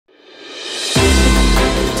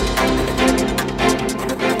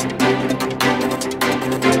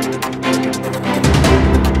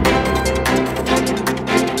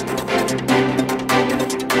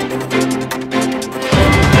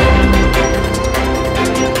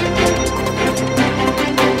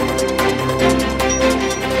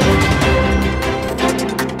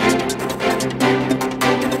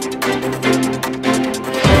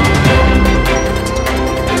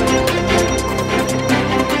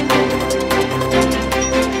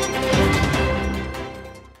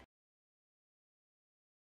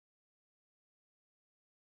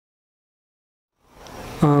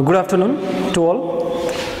Good afternoon to all.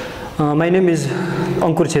 My name is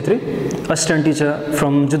Ankur Chhetri, assistant teacher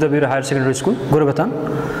from WBCHSE Higher Secondary School, Gorubathan.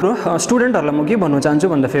 Student हरुलाई म के भन्न चाहन्छु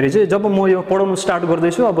भन्दा फेरि चाहिँ जब म यो पढाउन स्टार्ट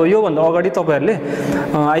गर्दैछु अब यो भन्दा अगाडि तपाईहरुले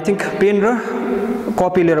आई थिंक पेन र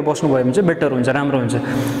कपी लिएर बस्नु भयो भने चाहिँ बेटर हुन्छ, राम्रो हुन्छ.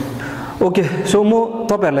 ओके, सो म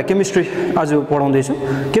तपाईहरुलाई केमिस्ट्री आज पढाउँदै छु.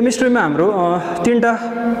 केमिस्ट्रीमा हाम्रो तीनटा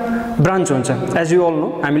ब्रान्च हुन्छ. एज यु अल नो,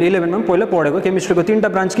 हामीले 11 मा पहिला पढेको केमिस्ट्रीको तीनटा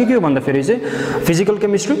ब्रान्च के हो भन्दा फेरि चाहिँ फिजिकल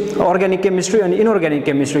केमिस्ट्री, अर्गानिक केमिस्ट्री अनि इनअर्गानिक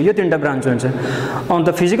केमिस्ट्री, यो तीनटा ब्रान्च हुन्छ. अन्त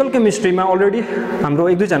फिजिकल केमिस्ट्रीमा अलरेडी हाम्रो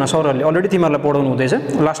एक दुई जना सरहरुले अलरेडी तिमीहरुलाई पढाउनु हुँदैछ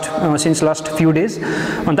सिन्स लास्ट फ्यु डेज.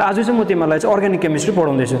 अन्त आज चाहिँ म तिमीहरुलाई चाहिँ अर्गानिक केमिस्ट्री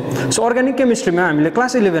पढाउँदै छु. सो अर्गानिक केमिस्ट्रीमा हामीले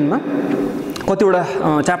क्लास 11 मा कतिवटा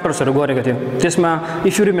च्याप्टर्सहरु गरेको थियौ. त्यसमा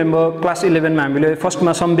इफ यु रिमेम्बर क्लास 11 मा हामीले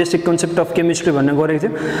फर्स्टमा some basic concept of chemistry भन्ने गरेको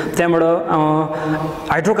थियौ. त्यहाँबाट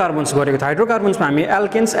हाइड्रोकार्बन्स गरेको थियो. हाइड्रोकार्बन्समा हामी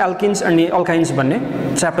एल्केन्स, एल्किन्स अनि अल्काइन्स भन्ने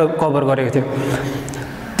च्याप्टर कभर गरेको थियौ.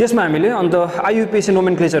 त्यसमा हामीले अन्त आईयूपीएसी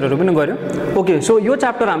नोमेनक्लेचरहरु पनि गर्यो. ओके, सो यो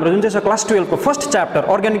च्याप्टर हाम्रो जुन चाहिँ छ क्लास 12 को first chapter,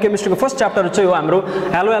 organic केमिस्ट्रीको first chapter चाहिँ हो हाम्रो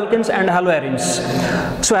halo alkanes and hello arenes.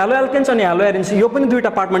 So halo alkanes अनि हेलो एरिन्स यो पनि दुईटा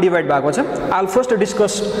पार्टमा डिभाइड भएको छ. I will first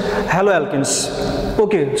discuss halo alkanes.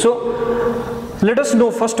 Okay, so let us know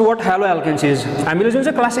first what halo alkenes is. हामीले जुन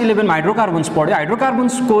चाहिँ क्लास 11 मा हाइड्रोकार्बन्स पढ्यो,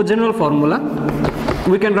 हाइड्रोकार्बन्स को general formula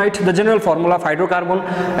we can write the general formula of hydrocarbon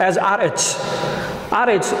as RH.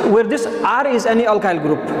 RH, where this R is any alkyl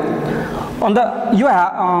group. On the यो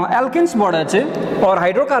alkenes बाट चाहिँ or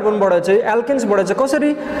hydrocarbon बाट चाहिँ alkenes बाट चाहिँ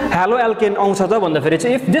कसरी halo alkane आउँछ त भन्दा फेरि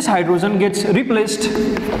चाहिँ if this hydrogen gets replaced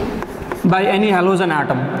by any halogen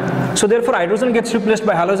atom. So therefore hydrogen gets replaced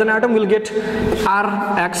by halogen atom, will get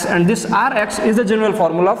Rx, and this Rx is the general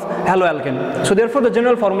formula of haloalkane. So therefore the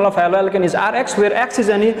general formula of haloalkane is Rx, where X is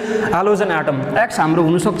any halogen atom. X हाम्रो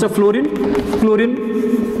हुन सक्छ fluorine, chlorine,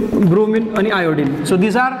 bromine अनि iodine. So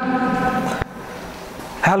these are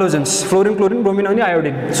halogens, fluorine, chlorine, bromine and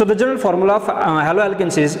iodine. So the general formula of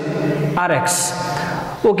haloalkanes is Rx.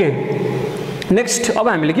 Okay. Next अब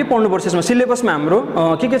हामीले के पढ्नु पर्छ यसमा सिलेबसमा हाम्रो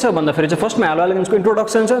के छ भन्दा फेरि चाहिँ फर्स्टमा हेलोएल्केन्सको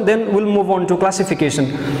इन्ट्रोडक्सन छ, then will move on to classification.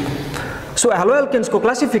 So हेलोएल्केन्सको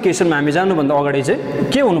क्लासिफिकेसनमा हामी जानु भन्दा अगाडि चाहिँ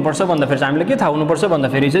के हुनुपर्छ भन्दा फेरि चाहिँ हामीले के थाहा हुनुपर्छ भन्दा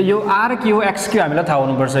फेरि चाहिँ यो आर के हो, एक्स के हो हामीलाई थाहा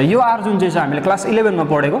हुनुपर्छ. यो आर जुन चाहिँ छ हामीले क्लास 11 मा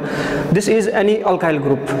पढेको, this is any alkyl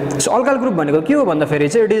group. So alkyl group भनेको के हो भन्दा फेरि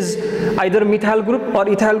चाहिँ it is either methyl group और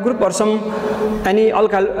इथाइल ग्रुप और some any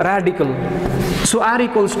alkyl radical. So R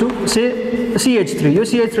equals to say CH3. यो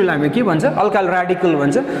CH3 लाई हामी के भन्छ, अल्काइल रेडिकल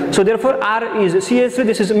भन्छ. So therefore R is CH3,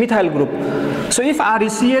 this is methyl group. So if R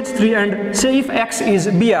is CH3 and say if X is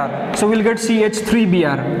Br, so we'll get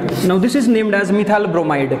CH3Br. Now this is named as methyl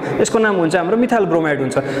bromide. यसको नाम हुन्छ हाम्रो methyl bromide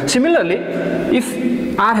हुन्छ. Similarly, if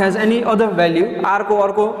R has any other value, R को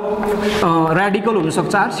अर्को radical हुन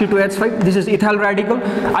सक्छ, R C2H5, this is ethyl radical.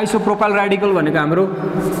 Isopropyl radical भनेको हाम्रो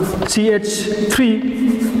CH3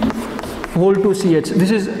 whole 2CH, this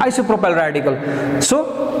is isopropyl radical. So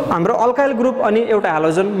हाम्रो अल्काइल ग्रुप अनि एउटा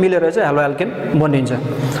हालोजन मिलेर चाहिँ हेलोएल्केन बनिन्छ.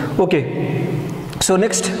 Okay, so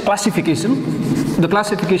next classification, the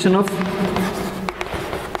classification of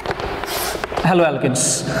haloalkanes.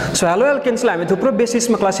 So हेलोएल्केन्सलाई हामी थुप्रो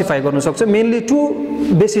बेसिसमा क्लासिफाई गर्न सक्छ. मेनली टु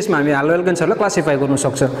बेसिसमा हामी हेलोएल्केन्सहरुलाई क्लासिफाई गर्न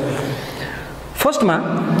सक्छ. फर्स्टमा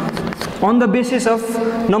on the basis of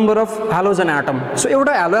number of halogen atom. So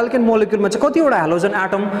एउटा हेलोएल्केन मोलिक्युलमा चाहिँ कतिवटा हेलोजन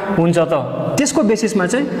एटम हुन्छ त, त्यसको बेसिसमा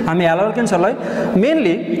चाहिँ हामी हेलोएल्केन्सहरुलाई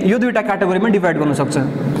मेनली यो दुईटा क्याटेगोरीमा डिभाइड गर्न सक्छ.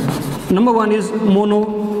 Number 1 is mono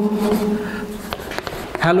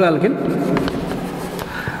haloalkane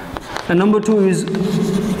and number 2 is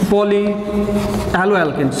poly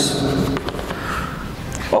haloalkanes.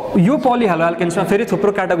 यो poly हेलोएल्केन्समा फेरि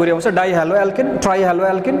थुप्रो क्याटेगोरी आउँछ, die haloalkane, try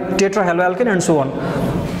haloalkane, tetra haloalkane and so on.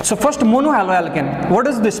 So first mono haloalkane. What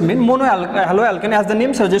does this mean? Mono haloalkane, as the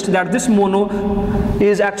name suggests that this mono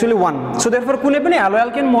is actually one. So therefore कुनै पनि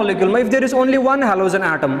haloalkane molecule if there is only one halogen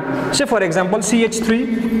atom, say for example CH3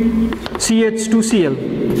 CH2Cl,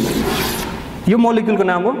 यो molecule को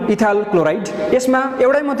नाम हो ethyl chloride. यसमा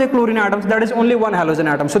एउटै मात्रै chlorine atom, that is only one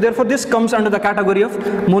halogen atom. So therefore this comes under the category of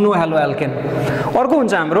mono haloalkane. अर्को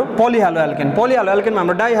हुन्छ हाम्रो poly haloalkane. Poly haloalkane मा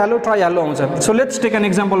हाम्रो डाइ हेलो, ट्राइ हेलो आउँछ. So let's take an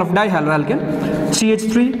example of die haloalkane,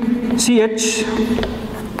 CH3 CH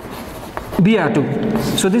Br2.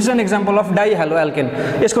 So this is an example of die haloalkane.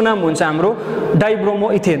 यसको नाम हुन्छ हाम्रो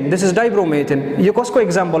डाइब्रोमोइथेन. This is डाइब्रोमोइथेन. यो कसको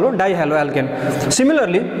एक्जाम्पल हो, डाइ haloalkane.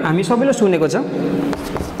 सिमिलरली हामी सबैले सुनेको छ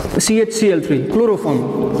CHCl3,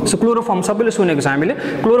 क्लोरोफर्म. सो क्लोरोफर्म सबैले सुनेको छ हामीले.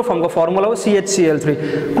 क्लोरोफर्मको फर्मुला हो CHCl3.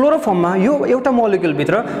 क्लोरोफर्ममा यो एउटा मोलिक्युल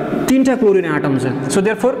भित्र तीनटा क्लोरिन एटम छ. So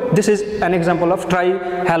therefore this is an example of try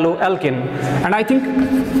haloalkane. And I think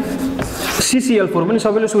CCl4 पनि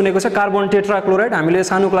सबैले सुनेको छ, कार्बन टेट्राक्लोराइड हामीले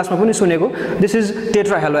सानो क्लासमा पनि सुनेको, this is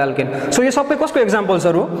tetra halo alkane. So यो सबै कसको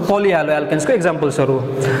एक्जाम्पल्सहरू हो? पोली हेलो एल्केन्सको एक्जाम्पल्सहरू हो।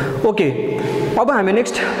 ओके, अब हामी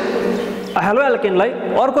नेक्स्ट हेलो एल्केनलाई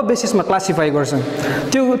अर्को बेसिसमा क्लासिफाई गर्छौँ।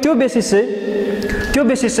 त्यो बेसिस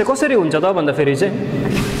चाहिँ कसरी हुन्छ त भन्दाखेरि चाहिँ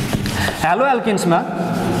हेलो एल्केन्समा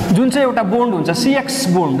जुन चाहिँ एउटा बोन्ड हुन्छ CX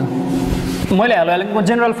बोन्ड, मैले हेलो एल्केनको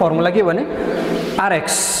जेनरल फर्मुला के भने RX,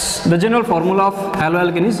 the general formula of halo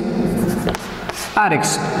alkane is RX।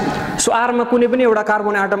 So R मा कुनै पनि एउटा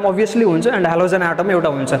कार्बन एटम अभियसली हुन्छ एन्ड हेलोजन एटम एउटा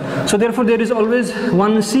हुन्छ। So therefore there is always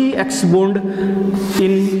one CX bond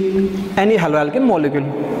in any halo alkane molecule.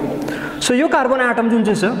 So यो carbon atom जुन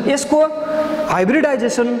चाहिँ छ यसको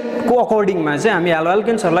हाइब्रिडाइजेसनको अकर्डिङमा चाहिँ हामी हेलो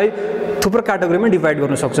एल्केन्सहरूलाई थुप्रो क्याटेगोरीमा डिभाइड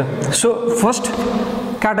गर्न सक्छ। So first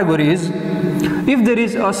category is if there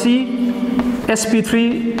is a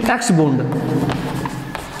CsP3X bond.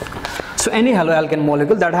 So any haloalkane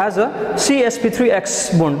molecule that has a CsP3X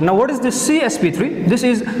bond. Now what is this CsP3? This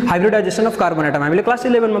is hybridization of carbon atom. हामीले class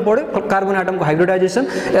 11 मा पढ्यो carbon एटमको hybridisation,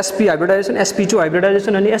 sp hybridisation, sp2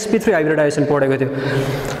 hybridisation अनि sp3 hybridisation पढेको थियो।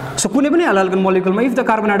 So कुनै पनि haloalkane मोलिक्युलमा if the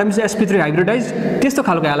carbon atom is sp3 hybridise, त्यस्तो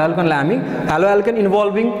खालको हेलोएल्केनलाई हामी हेलोएल्केन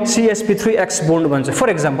इन्भल्भिङ CsP3X बोन्ड भन्छ। For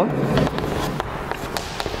example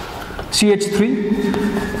CH3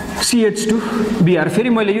 CH2 Br। फेरि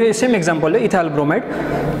मैले यो सेम एक्जाम्पल हो ethyl bromide.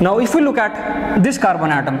 Now if you look at this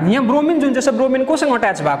carbon atom, यहाँ ब्रोमिन जुन चाहिँ छ ब्रोमिन कोसँग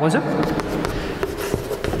अट्याच भएको छ?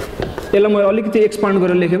 यसलाई मैले अलिकति एक्सपान्ड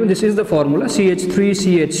गरेर लेखेको, this is the formula CH3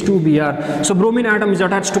 CH2 Br। So bromine atom is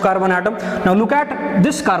attach to carbon atom. Now look at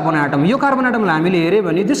this carbon atom, यो कार्बन एटमलाई हामीले हेर्यो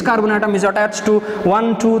भने this carbon atom is attach to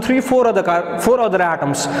 1 2 3 4 other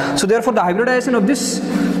atoms. So therefore the hybridisation of this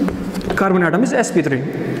carbon atom is sp3।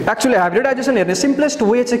 Actually hybridisation हेर्ने simplest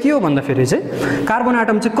way चाहिँ के हो भन्दाखेरि चाहिँ कार्बन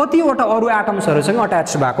एटम चाहिँ कतिवटा अरू एटम्सहरूसँग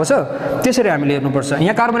अट्याच भएको छ त्यसरी हामीले हेर्नुपर्छ।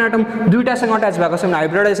 यहाँ कार्बन एटम दुईटासँग अट्याच भएको छ भने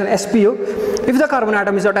हाइब्रिडाइजेसन sp हो। If the carbon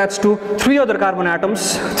atom is attach to 3 other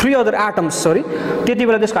atoms त्यति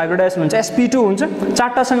बेला त्यसको हाइब्रिडाइजेसन हुन्छ sp2 हुन्छ।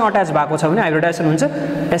 4टासँग अट्याच भएको छ भने हाइब्रिडाइजेसन हुन्छ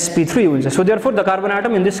sp3 हुन्छ। So therefore the carbon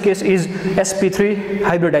atom in this case is sp3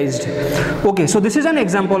 hybridised. Okay, so this is an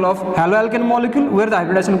example of haloalkane molecule where the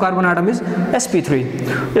hybridisation carbon atom is sp3।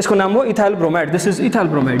 यसको नाम हो ethyl bromide. This is ethyl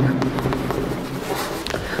bromide.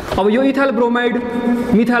 अब यो ethyl bromide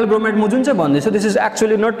methyl bromide म जुन चाहिँ भन्दैछु this is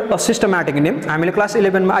actually not a systematic name. हामीले क्लास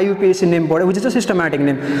 11 मा IUPAC नेम पढ्यो which is a systematic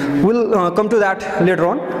name. Will come to that later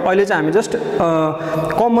on. अहिले चाहिँ हामी जस्ट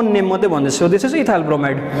कमन नेम मात्रै भन्दैछौँ। So this is ethyl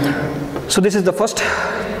bromide. So this is the first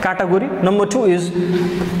category. Number 2 is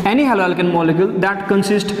any haloalkane molecule that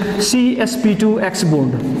consists CsP2X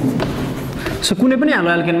bond. So कुनै पनि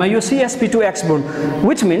हेलोएल्केनमा यो CsP2X bond,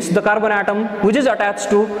 which means the carbon atom which is attached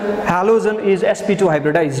to halogen is sp2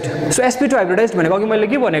 hybridized. So sp2 hybridized भनेको अघि मैले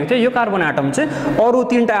के भनेको थिएँ, यो कार्बन एटम चाहिँ अरू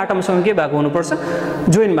 3टा एटमसँग के भएको हुनुपर्छ,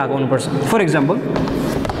 जोइन भएको हुनुपर्छ। For example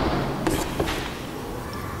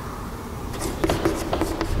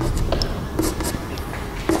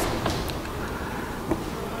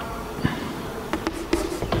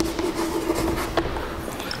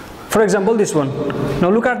this one. Now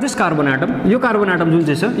look at this carbon atom. यो कार्बन एटम जुन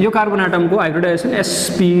चाहिँ छ यो कार्बन एटमको हाइब्रिडाइजेसन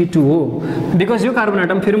sp2 हो। बिकज यो कार्बन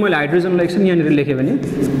एटम फेरि मैले हाइड्रोजन लेख्छु यहाँनिर लेखेँ भने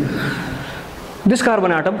this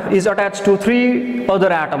carbon atom is attach to 3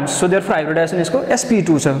 other atoms. So therefore hybridisation यसको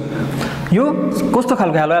sp2 छ। यो कस्तो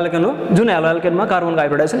खालको हेलोएल्केन हो जुन हेलोएल्केनमा कार्बनको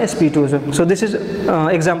हाइब्रिडाइजेसन sp2 छ। So this is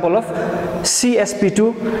example of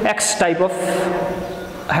CsP2X type of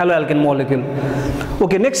haloalkane molecule.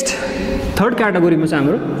 Okay, next third क्याटेगोरीमा चाहिँ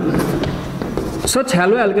हाम्रो such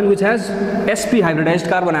haloalkane which has sp hybridized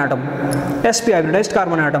carbon atom. sp hybridized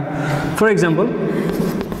carbon atom. For example,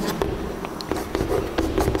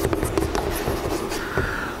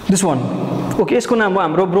 this one. Okay, यसको नाम हो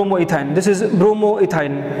हाम्रो ब्रोमोइथाइन। This is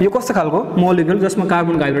ब्रोमोइथाइन। यो कस्तो खालको molecule जसमा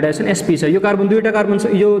कार्बनको हाइब्रिडाइजेसन sp छ। यो कार्बन दुईटा कार्बन छ,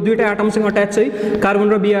 यो दुईटा एटमसँग अट्याच चाहिँ कार्बन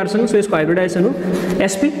र Br सँग। सो यसको हाइब्रिडाइजेसन हो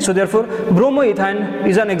sp। So therefore ब्रोमोइथाइन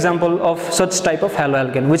is an example of such type of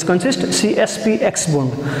haloalkane which consist CsPX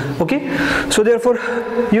bond. Okay, so therefore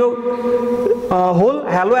यो होल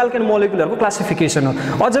हेलोएल्केन मोलिक्युलहरुको क्लासिफिकेसन हो।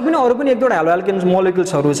 अझ पनि अरू पनि एक दुईटा हेलोएल्केन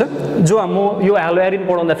मोलिक्युल्सहरु छ जो म यो हेलोएरिन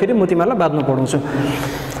पढाउँदा फेरि म तिमीहरुलाई बादमा पढाउँछु।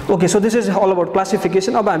 Okay, so this is all about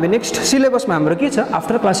classification. अब हामी नेक्स्ट सिलेबसमा हाम्रो के छ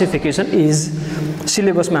आफ्टर क्लासिफिकेसन इज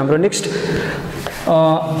सिलेबसमा हाम्रो next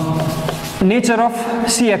nature of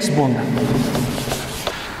CX bond.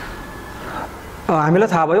 हामीलाई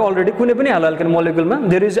थाहा भयो अलरेडी कुनै पनि haloalkane मोलिक्युलमा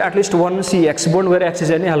there is at least 1 CX bond where X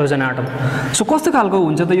is any halogen atom. So कस्तो खालको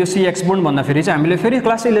हुन्छ त यो CX बोन्ड भन्दाखेरि चाहिँ हामीले फेरि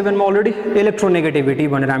क्लास 11 मा अलरेडी इलेक्ट्रोनेगेटिभिटी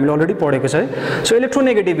भनेर हामीले अलरेडी पढेको छ है। सो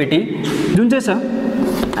इलेक्ट्रोनेगेटिभिटी जुन चाहिँ छ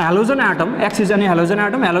halogen atom X is any halogen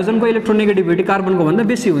atom हेलोजनको electronegativity कार्बनको भन्दा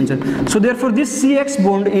बेसी हुन्छ so therefore this CX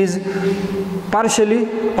bond is partially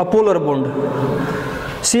a polar bond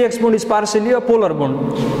CX bond is partially a polar bond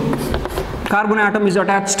carbon atom is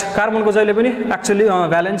अट्याच्ड कार्बनको जहिले पनि एक्चुअली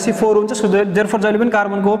भ्यालेन्सी 4 हुन्छ so therefore जहिले पनि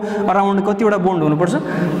कार्बनको around कतिवटा bond हुनुपर्छ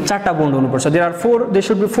 4टा बोन्ड हुनुपर्छ there are 4 they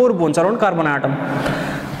should be 4 bonds around carbon atom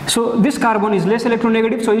so this carbon is less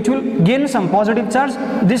electronegative so it will gain some positive charge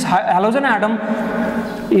this halogen atom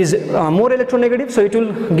is more electronegative so it will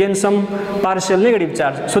gain some partial negative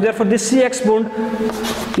charge so therefore this CX bond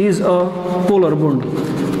is a polar bond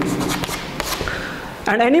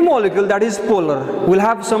and any molecule that is polar will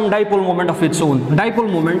have some dipole moment of its own dipole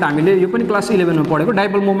moment हामीले यो पनि class 11 मा पढेको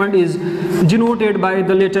dipole moment is denoted by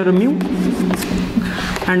the letter mu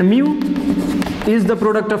and mu is the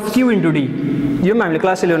product of Q into D यो हामीले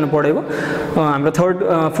class 11 मा पढेको हाम्रो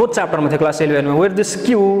 4th च्याप्टरमा थियो क्लास 11 मा where this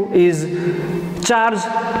Q is charge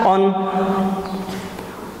on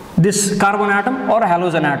this carbon atom or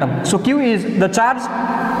halogen atom so Q is the charge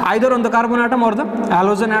either on the carbon atom or the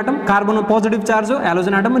halogen atom carbon positive charge ho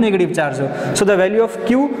halogen atom negative charge ho so the value of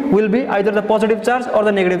Q will be either the positive charge or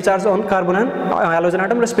the negative charge on carbon and halogen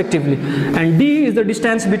atom respectively and D is the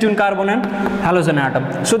distance between carbon and halogen atom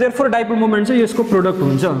so therefore dipole moment चाहिँ यसको product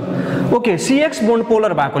हुन्छ okay CX bond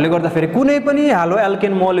polar भएकोले गर्दा फेरि कुनै पनि halo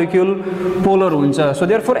alkane molecule polar हुन्छ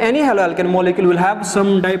so therefore any halo alkane molecule will have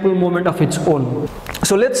some dipole moment of its own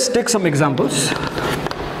so let's take some examples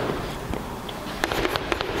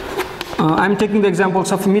I'm taking the examples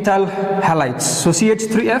of methyl halides so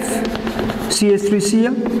CH3F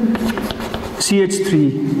CH3Cl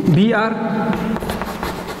CH3Br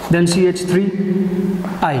then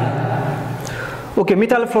CH3I okay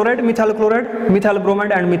methyl fluoride methyl chloride methyl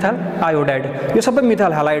bromide and methyl iodide यो सबै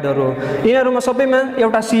methyl halideहरु हो यिनीहरुमा सबैमा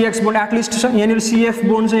एउटा CX bond at least छ यहाँनिर CF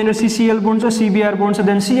bond छ यहाँनिर CCl bond छ CBr bond छ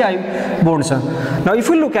then CI bond छ now if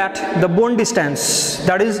you look at the bond distance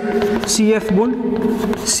that is CF bond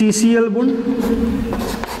CCl bond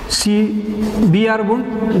CBr bond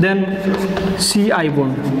then CI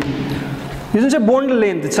bond यो जुन चाहिँ bond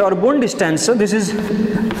length छ or bond distance छ this is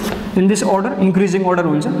in this order increasing order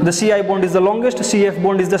हुन्छ the CI bond is the longest CF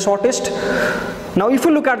bond is the shortest now if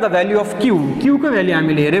you look at the value of Q को value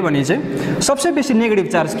हामीले हेर्यो भने चाहिँ सबसे बेसी negative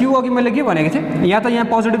charge Q अघि मैले के भनेको थिए या त यहाँ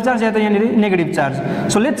पोजिटिभ चार्ज या त यहाँ negative charge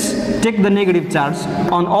so let's take the negative charge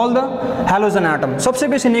on all the halogen atom सबसे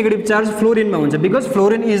बेसी नेगेटिभ चार्ज फ्लोरिनमा हुन्छ because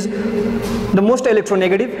fluorine is the most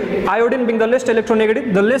electronegative iodine being the least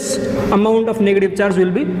electronegative the less amount of negative charge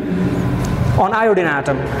will be on iodine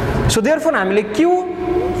atom so therefore हामीले Q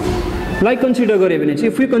लाई consider गरे भने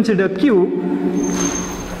चाहिँ if we consider Q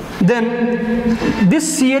then this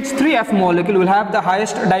CH3F molecule will have the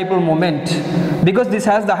highest dipole moment because this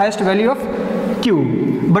has the highest value of Q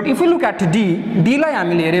but if we look at D लाई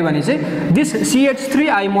हामीले हेर्यो भने चाहिँ this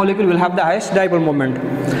CH3I molecule will have the highest dipole moment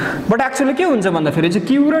but actually के हुन्छ भन्दा फेरि चाहिँ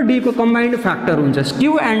Q र D को combined factor हुन्छ Q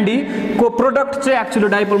and D को product चाहिँ actually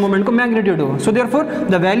dipole moment को magnitude हो so therefore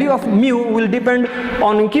the value of mu will depend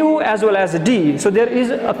on Q as well as D so there is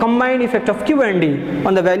a combined effect of Q and D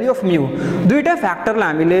on the value of mu दुईटा factor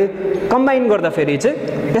लाई हामीले combine गर्दा फेरि चाहिँ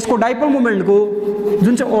यसको dipole moment को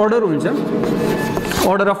जुन चाहिँ order हुन्छ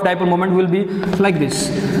order of dipole moment will be like this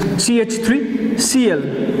CH3Cl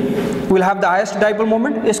will have the highest dipole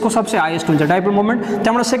moment यसको सबसे highest हुन्छ dipole moment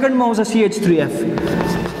त्यहाँबाट सेकेन्ड मा आउँछ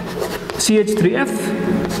CH3F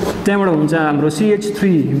त्यहाँबाट हुन्छ हाम्रो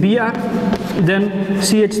CH3Br then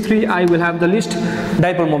CH3I will have the least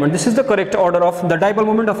dipole moment this is the correct order of the dipole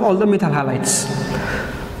moment of all the methyl halides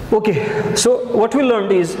okay so what we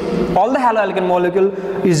learned is all the haloalkane molecule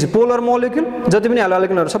is polar molecule जति पनि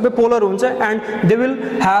haloalkaneहरु सबै polar हुन्छ and they will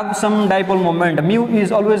have some dipole moment mu is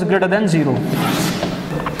always greater than 0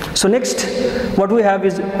 so next what we have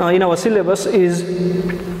is in our syllabus is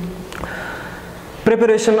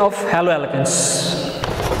preparation of haloalkanes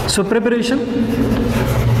so preparation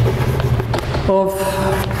of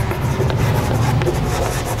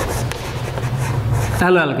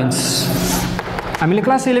haloalkanes हामीले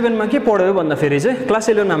class 11 मा के पढ्यो भन्दा फेरि चाहिँ class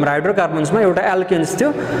 11 मा हाम्रो hydrocarbons मा एउटा एल्केन्स थियो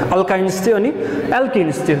अल्काइन्स थियो अनि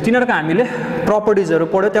एल्किन्स थियो तिनीहरुको हामीले प्रपर्टीजहरु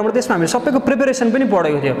पढ्यो त्यहाँबाट त्यसमा हामीले सबैको प्रिपरेसन पनि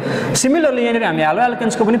पढेको थियो सिमिलरली यहाँ हामी हालो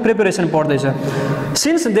एल्केन्स को पनि प्रिपरेसन पढ्दैछ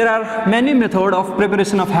since there are many method of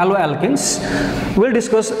preparation of hello alkanes will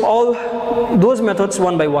discuss all those methods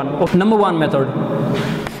one by one number 1 method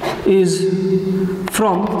is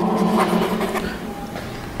from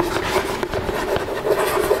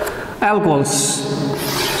alcohols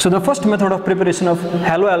so the first method of preparation of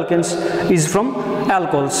haloalkanes is from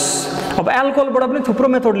alcohols अब alcohol बाट पनि थुप्रो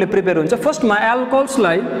मेथडले prepare हुन्छ first मा alcohols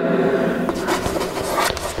लाई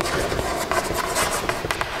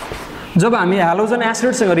जब हामी halogen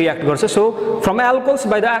एसिडसँग react गर्छ so from alcohols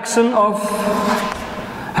by the action of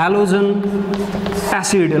halogen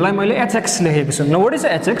एसिडलाई मैले HX लेखेको छु. Now what is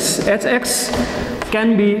HX? HX can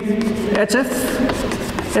be HF,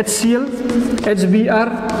 HCl, HBr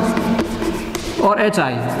or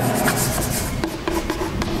HI.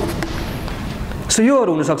 So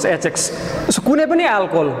योहरू हुन सक्छ HX. सो कुनै पनि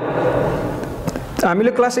एल्कोहल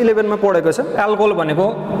हामीले क्लास 11 मा पढेको छ एल्कोहल भनेको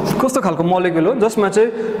कस्तो खालको मोलिक्युल हो जसमा चाहिँ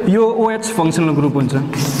यो OH फंक्सनल ग्रुप हुन्छ.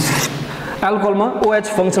 एल्कोहलमा OH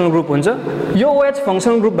फंक्सनल ग्रुप हुन्छ. यो OH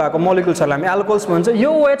फंक्सनल ग्रुप भएको मोलिक्युल्सहरुलाई हामी एल्कोहल्स भन्छ. यो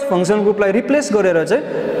OH फंक्सनल ग्रुपलाई रिप्लेस गरेर चाहिँ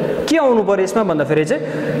के आउनु पर्यो यसमा भन्दाखेरि चाहिँ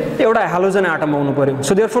एउटा हेलोजन एटम आउनु पर्यो.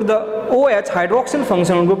 So therefore the OH hydroxyl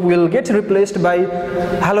फंक्सनल group will get replaced by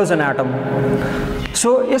halogen atom. So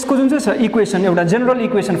यसको जुन चाहिँ छ इक्वेसन एउटा जनरल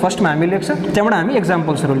इक्वेसन फर्स्टमा हामी लेख्छ त्यहाँबाट हामी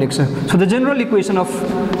एक्जाम्पल्सहरु लेख्छ. So the general equation of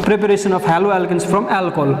preparation of halo alkanes from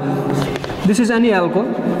alcohol. This is any alcohol.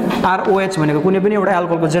 ROH भनेको कुनै पनि एउटा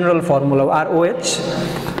एल्कोहलको जनरल फर्मुला हो ROH.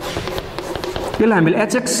 यसलाई हामीले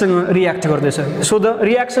HX सँग रियाक्ट गर्दैछ. So the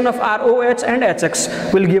reaction of ROH and HX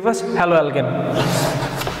will give us halo alkane.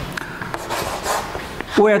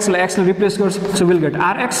 OH लाई X ले रिप्लेस गर्छ. So will get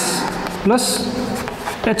RX plus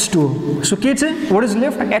H2O. So के चाहिँ what is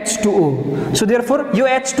left H2O. So therefore यो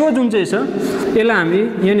H2O जुन चाहिँ छ यसलाई हामी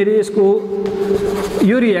यहाँनिर यसको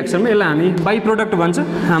यो रिएक्सनमा यसलाई हामी बाइ प्रोडक्ट भन्छ.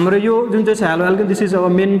 हाम्रो यो जुन चाहिँ छ halo alkane this is our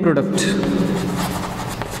main product.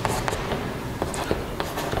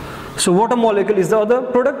 So water molecule is the other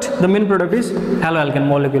product. The main product is halo alkane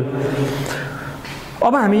molecule.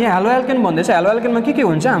 अब हामी यहाँ हेलो एल्केन भन्दैछ. हेलो एल्केनमा के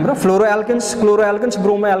हुन्छ हाम्रो फ्लोरो alkanes, chloro alkanes,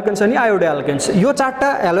 bromo alkanes अनि आयोडो एल्केन्स. यो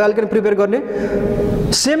चारटा halo alkane prepare गर्ने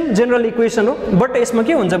सेम जनरल इक्वेसन हो बट यसमा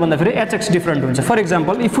के हुन्छ भन्दाखेरि HX डिफरेन्ट हुन्छ. For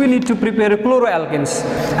example if we need to prepare chloro alkanes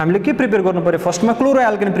हामीले के प्रिपेयर गर्नु पर्यो फर्स्टमा क्लोरो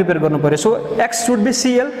एल्केन प्रिपेयर गर्नु पर्यो. So X should be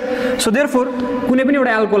Cl. So therefore कुनै पनि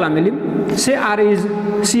एउटा एल्कोहल हामीले से R इज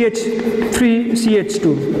CH3CH2.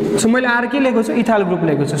 सो मैले R के लेखेको छु इथाइल ग्रुप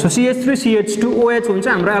लेखेको छु. सो CH3CH2 OH हुन्छ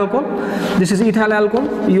हाम्रो alcohol. This is ethyl alcohol.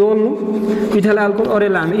 यो इथाइल एल्कोहल अर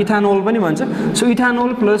यसलाई हामी इथानोल पनि भन्छ. सो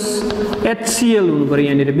इथानोल प्लस HCl हुनु पर्यो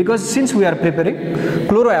यहाँनिर because since we are preparing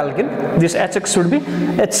chloro alkene this HX should be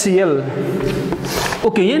HCl.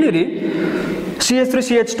 Okay यहाँनिर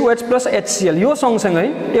CH3CH2H प्लस HCl यो सँगसँगै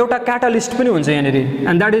एउटा क्याटालिस्ट पनि हुन्छ यहाँनिर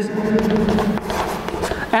and that is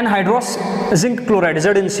anhydrous zinc chloride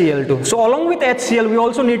ZnCl2. So along with HCl we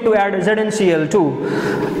also need to add ZnCl2.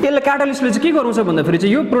 यसले क्याटालिस्टले चाहिँ के गराउँछ भन्दाखेरि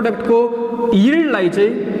चाहिँ यो प्रोडक्टको यील्डलाई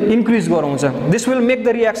चाहिँ इन्क्रिज गराउँछ. This will make the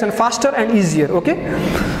reaction faster and easier. Okay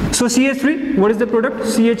so CH3 what is the product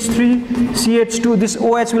CH3CH2 this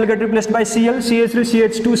OH will get replaced by Cl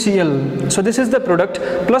CH3CH2Cl. So this is the product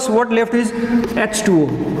plus what left is H2O.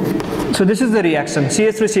 So this is the reaction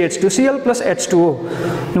CH3CH2Cl plus H2O.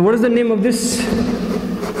 Now what is the name of this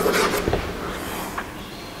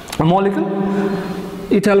molecule?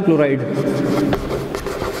 Ethyl chloride.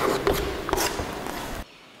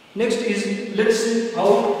 Next is let's see how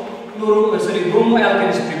bromo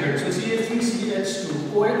alkane is prepared. So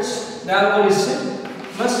CH3CH2OH the alcohol is same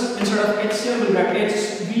plus instead of HCl we will write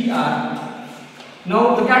HBr. Now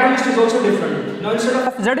the catalyst is also different. Now instead of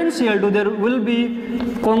ZnCl2 there will be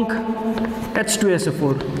conc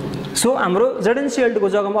H2SO4. So हाम्रो ZnCl2 को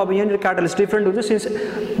जग्गामा अब यहाँनिर catalyst different हुन्छ since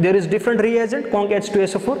there is different reagent conc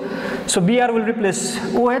H2SO4. So Br will replace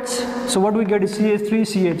OH. So what we get is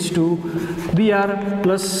CH3CH2 Br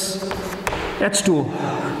plus H2O.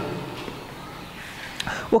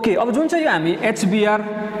 Okay, अब जुन चाहिँ हामी HBr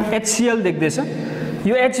HCl देख्दैछ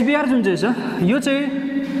यो HBr जुन चाहिँ छ यो चाहिँ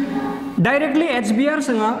डाइरेक्टली HBr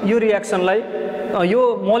सँग यो रिएक्सनलाई यो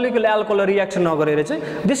मोलिक्युलर एल्कोहल रिएक्सन नगरेर चाहिँ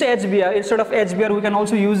this HBr instead of HBr we can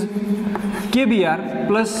also use KBr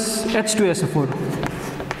plus H2SO4.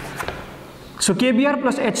 So KBr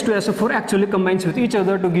plus H2SO4 actually combines with each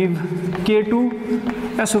other to give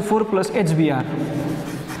K2SO4 plus HBr.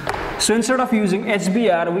 So instead of using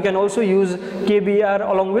HBr we can also use KBr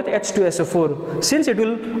along with H2SO4 since it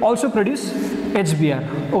will also produce HBr.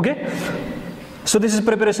 Okay, so this is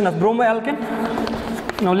preparation of bromo alkane.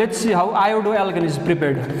 Now let's see how iodo alkane is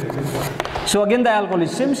prepared. So again the alcohol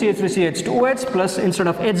is same CH3CH2OH plus instead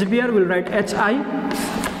of HBr we'll write HI.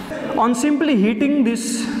 On simply heating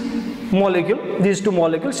this molecule, these two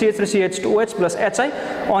molecules CH3CH2OH plus HI,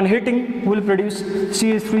 on heating will produce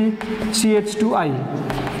CH3CH2I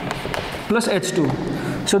plus H2.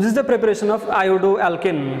 So this is the preparation of iodo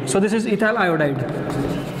alkane. So this is ethyl iodide.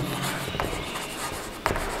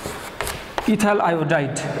 Ethyl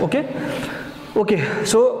iodide. Okay. Okay,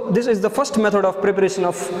 so this is the first method of preparation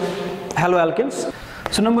of haloalkanes.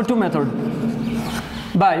 So number 2 method,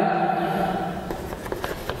 by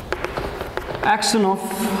action of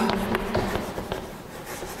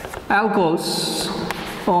alcohols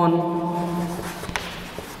on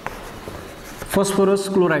phosphorus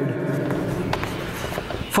chloride.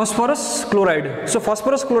 Phosphorus chloride. So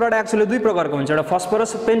phosphorus chloride actually दुई प्रकारको हुन्छ, एउटा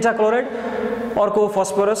phosphorus pentachloride, अर्को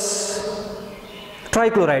phosphorus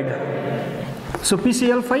trichloride. So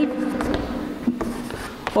PCl5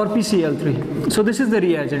 or PCl3. So this is the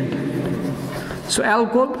reagent. So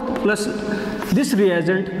alcohol plus this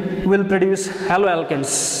reagent will produce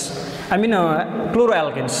haloalkanes. I mean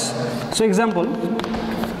chloroalkanes. So example,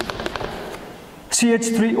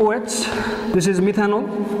 CH3OH, this is methanol,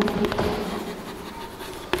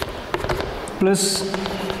 plus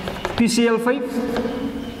PCl5.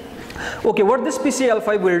 Okay, what this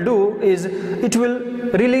PCl5 will do is it will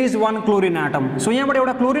release one chlorine atom. So यहाँबाट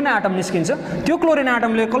एउटा chlorine atom निस्किन्छ, त्यो chlorine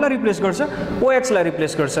atom ले कसलाई replace गर्छ? OH लाई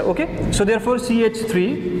replace गर्छ. Okay, so therefore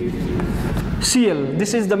CH3Cl,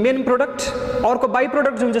 this is the main product. अर्को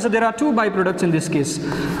byproduct जुन चाहिँ छ, there are two byproducts in this case.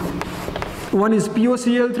 One is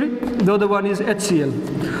POCl3, the other one is HCl.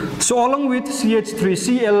 So along with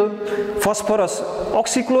CH3Cl, phosphorus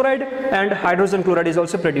oxychloride and hydrogen chloride is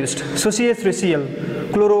also produced. So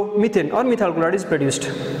CH3Cl, chloromethane or methyl chloride is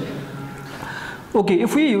produced. Okay,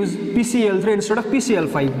 if we use PCl3 instead of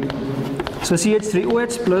PCl5, so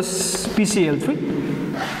CH3OH plus PCl3,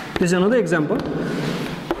 this is another example.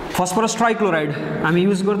 Phosphorus trichloride हामी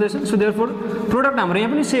use गर्दैछौँ. So therefore product हाम्रो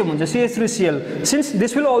यहाँ पनि same हुन्छ, CH3Cl. Since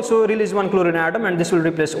this will also release one chlorine atom and this will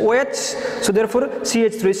replace OH, so therefore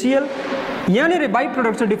CH3Cl. यहाँनिर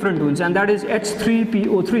byproduct चाहिँ different हुन्छ, and that is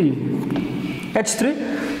H3PO3.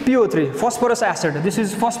 H3PO3, phosphorus acid. This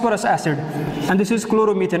is phosphorus acid, and this is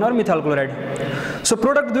chloromethane or methyl chloride. So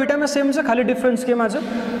product दुईटामा same छ, खाली difference केमा छ?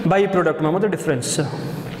 Byproduct मा मात्र difference छ.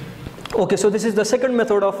 Okay, so this is the second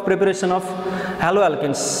method of preparation of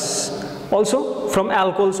haloalkanes, also from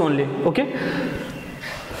alcohols only. Okay,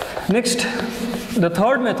 next the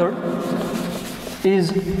third method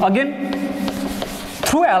is again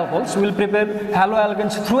through alcohols. We will prepare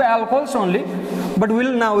haloalkanes through alcohols only, but we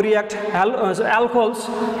will now react alcohols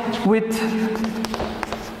with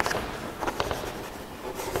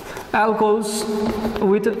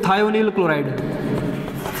thionyl chloride.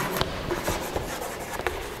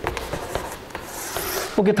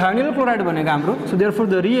 Okay, thionyl chloride बनेगा हाम्रो. So therefore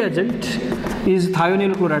the reagent is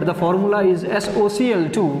thionyl chloride. The formula is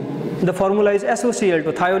SOCl2. The formula is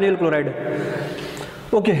SOCl2, thionyl chloride.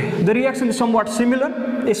 Okay, the reaction is somewhat similar.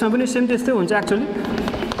 यसमा पनि same त्यस्तै हुन्छ actually.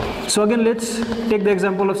 So again let's take the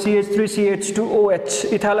example of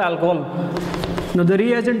CH3CH2OH, ethyl alcohol. Now the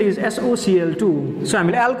reagent is SOCl2. So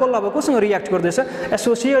हामीले alcohol अब कोसँग react गर्दैछ?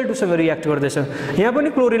 SOCl2 सँग react गर्दैछ. यहाँ पनि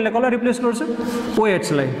chlorine ले कसलाई replace गर्छ?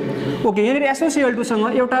 OH लाई. Okay, यहाँनिर SOCl2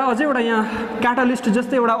 सँग एउटा अझै एउटा यहाँ catalyst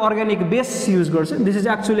जस्तै एउटा organic base use गर्छ. This is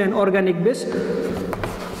actually an organic base.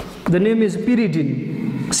 The name is pyridine.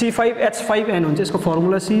 C5H5N हुन्छ यसको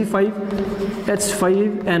formula,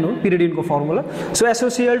 C5H5N हो pyridine को formula. So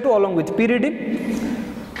SOCl2 along with pyridine,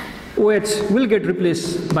 OH will get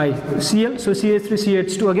replaced by Cl. So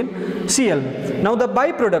CH3CH2 again Cl. Now the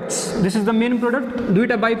byproducts, this is the main product.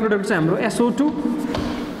 दुईटा byproducts चाहिँ हाम्रो SO2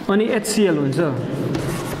 अनि HCl हुन्छ.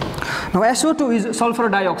 Now SO2 is sulfur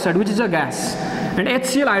dioxide, which is a gas, and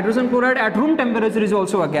HCl, hydrogen chloride, at room temperature is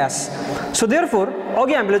also a gas. So therefore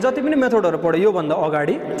अघि हामीले जति पनि मेथडहरु पढ्यो यो भन्दा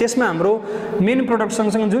अगाडि त्यसमा हाम्रो मेन प्रोडक्ट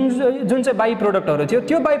सँगसँगै जुन चाहिँ बाइ प्रोडक्टहरु थियो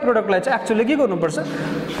त्यो बाइ प्रोडक्टलाई चाहिँ एक्चुअली के गर्नुपर्छ,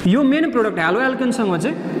 यो मेन प्रोडक्ट हेलोएल्केन सँग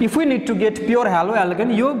चाहिँ if we need to get pure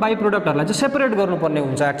haloalkane यो बाइ प्रोडक्टहरुलाई चाहिँ सेपरेट गर्नुपर्ने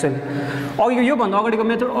हुन्छ एक्चुअली. अघि यो भन्दा अगाडिको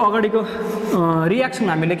मेथड अगाडिको रिएक्सन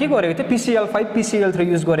हामीले के गरेको थियो, PCl5 PCl3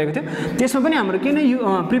 युज गरेको थियो. त्यसमा पनि हाम्रो के नै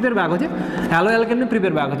प्रिपेयर भएको थियो, हेलोएल्केन नै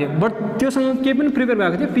प्रिपेयर भएको थियो, बट त्योसँग के पनि प्रिपेयर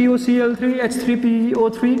भएको थियो, POCl3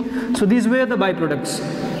 H3PO3. So these were the byproducts.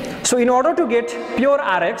 So in order to get pure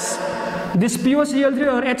RX, this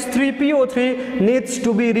POCl3 or H3PO3 needs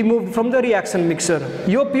to be removed from the reaction mixer.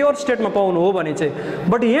 यो pure state मा पाउनु हो भने चाहिँ,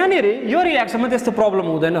 but यहाँनिर यो रिएक्सनमा त्यस्तो प्रब्लम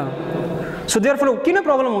हुँदैन. So therefore किन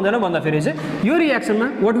प्रब्लम हुँदैन भन्दाखेरि चाहिँ यो रिएक्सनमा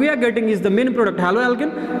what we are getting is the main product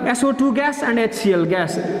haloalkane, SO2 gas and HCl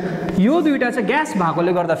gas. यो दुईटा चाहिँ ग्यास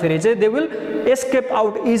भएकोले गर्दाखेरि चाहिँ they will escape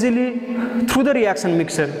out easily through the reaction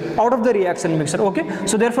mixer, out of the reaction mixer. Okay,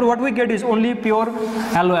 so therefore what we get is only pure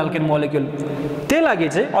haloalkane molecule. त्यही लागि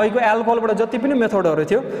चाहिँ अहिलेको एल्कोहलबाट जति पनि मेथडहरु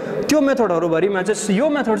थियो त्यो मेथडहरु भरिमा चाहिँ यो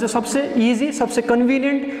मेथड चाहिँ सबसे इजी, सबसे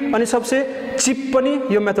कन्भिनियन्ट अनि सबसे चिप पनि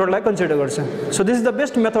यो मेथडलाई कन्सिडर गर्छ. So this is the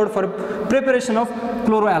best method for preparation of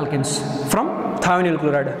chloroalkanes from thionyl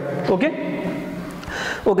chloride. Okay,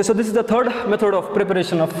 so this is the third method of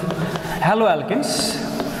preparation of haloalkanes.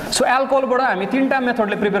 So alcoholबाट हामी तीनटा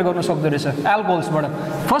मेथडले प्रिपेयर गर्न सक्दो रहेछ एल्कोहल्सबाट.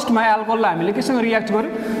 फर्स्टमा एल्कोहललाई हामीले केसँग रिएक्ट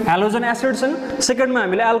गर्यो, हेलोजन एसिडसँग, सेकेन्डमा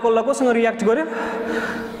हामीले अल्कोहललाई कोसँग रियाक्ट गर्यो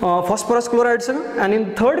phosphorus chlorideसँग, and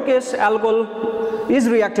in third case alcohol is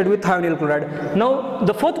reacted with thionyl chloride. Now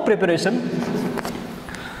the fourth preparation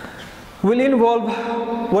will involve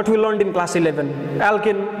what we learned in class 11,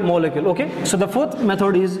 alkene molecule. Okay, so the fourth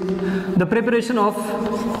method is the preparation of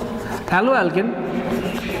haloalkane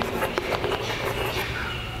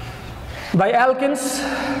by alkenes,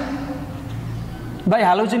 by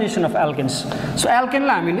halogenation of alkenes. So alkane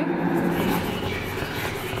लाई हामीले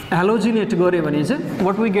halogenate गर्यो भने चाहिँ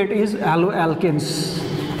what we get is haloalkanes.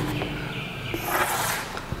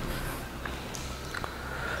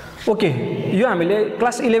 Okay, यो हामीले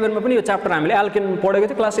class 11 मा पनि यो च्याप्टर हामीले एल्केन पढेको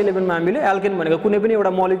थियो. क्लास 11 मा हामीले एल्केन भनेको कुनै पनि एउटा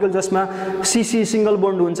मोलिक्युल जसमा सीसी सिंगल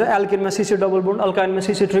बोन्ड हुन्छ, एल्केनमा CC double bond, अल्काइनमा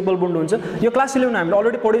CC triple bond हुन्छ. यो क्लास 11 मा हामीले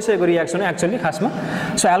अलरेडी पढिसकेको रियाक्सन हो एक्चुअली खासमा.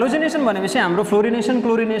 सो हेलोजिनेसन भनेपछि हाम्रो फ्लोरिनेसन,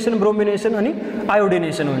 क्लोरिनेसन, ब्रोमिनेसन अनि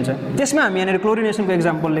आयोडिनेसन हुन्छ. त्यसमा हामी यहाँनिर क्लोरिनेसनको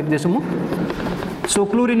एक्जाम्पल लेख्दैछु म. So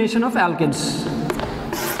chlorination of alkanes.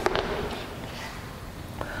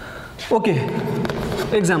 Okay,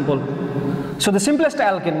 example. So the simplest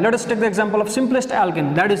alkane, let us take the example of simplest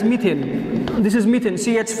alkane, that is methane. This is methane,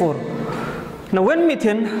 CH4. Now when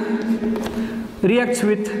methane reacts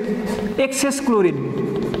with excess chlorine,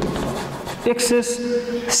 excess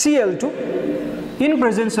Cl2 in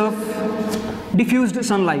presence of diffused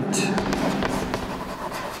sunlight.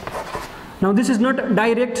 Now this is not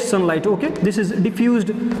direct sunlight, okay? This is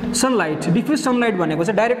diffused sunlight. Diffused sunlight भनेको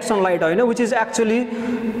चाहिँ direct sunlight होइन, which is actually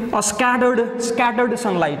a scattered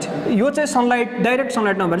sunlight. यो चाहिँ sunlight, direct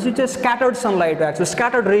sunlight नभएर चाहिँ scattered sunlight हो. Actually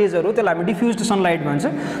scattered rays हरू, त्यसलाई हामी diffused sunlight भन्छ.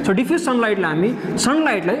 So diffused sunlight लाई हामी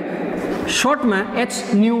sunlight लाई short मा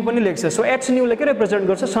h nu पनि लेख्छ. So h nu ले के represent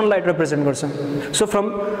गर्छ? Sunlight represent गर्छ. So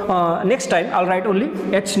from next time I'll write only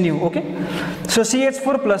h nu, okay? So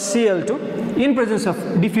CH4 plus Cl2 in presence of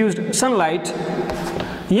diffused sunlight,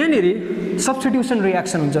 यहाँनिर substitution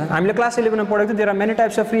reaction हुन्छ. हामीले क्लास 11 मा पढेको थियो, there are many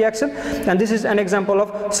types of reaction and this is an example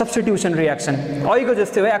of substitution reaction. अहिलेको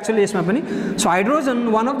जस्तै हो actually यसमा पनि. So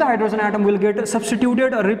hydrogen, one of the hydrogen atom will get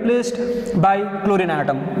substituted or replaced by chlorine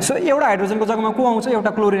atom. So एउटा हाइड्रोजनको जग्गामा को आउँछ? एउटा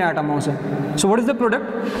क्लोरिन एटम आउँछ. So what is the product?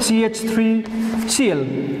 CH3Cl.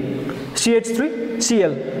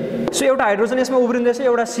 CH3Cl. So एउटा हाइड्रोजन यसमा उब्रिँदैछ,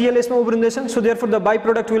 एउटा Cl यसमा उब्रिँदैछ. So therefore the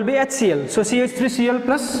byproduct will be HCl. So CH3Cl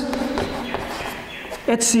plus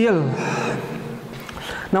HCl.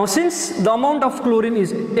 Now since the amount of chlorine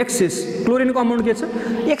is excess, chlorine को amount के छ?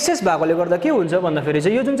 Excess भएकोले गर्दा के हुन्छ भन्दाखेरि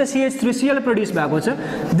चाहिँ यो जुन चाहिँ CH3Cl produce भएको छ,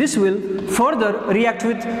 this will further react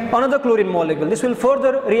with another chlorine molecule. This will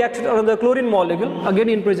further react with another chlorine molecule again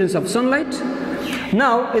in presence of sunlight.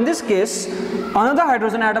 Now in this case another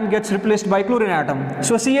hydrogen atom gets replaced by chlorine atom.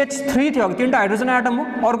 So CH3 थियो, तीनटा hydrogen atom हो,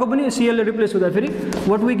 अर्को पनि Cl ले replace हुँदा फेरि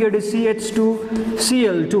what we get is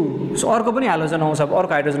CH2Cl2. So अर्को पनि halogen आउँछ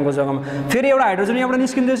अर्को hydrogen को जग्गामा. फेरि एउटा hydrogen यहाँबाट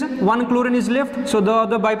निस्किँदैछ, one chlorine is left, so the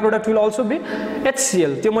other byproduct will also be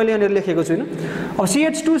HCl. त्यो मैले यहाँनिर लेखेको छुइनँ. अब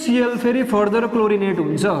CH2Cl फेरि further chlorinate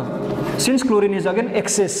हुन्छ. Since chlorine is again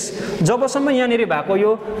excess. जबसम्म यहाँनिर भएको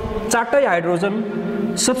यो चारटै हाइड्रोजन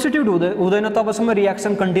substitute हुँदैन तबसम्म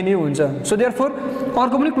reaction continue हुन्छ. So therefore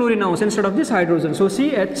अर्को पनि chlorine आउँछ instead of this hydrogen. So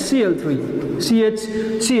CHCl3.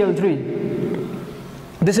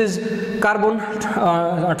 This is carbon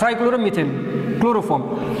trichloromethane chloroform.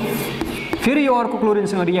 फेरि यो अर्को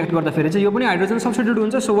क्लोरिनसँग रियाक्ट गर्दा फेरि चाहिँ यो पनि हाइड्रोजन सब्स्टिट्युट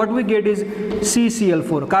हुन्छ. So what we get is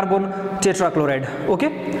CCl4, carbon tetrachloride. Okay?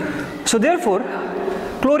 So therefore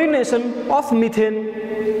chlorination of methane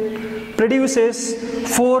produces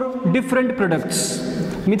 4 different products: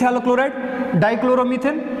 methylchloride,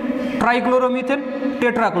 dichloromethane, trichloromethane,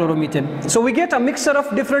 tetrachloromethane. So we get a mixture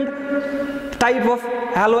of different type of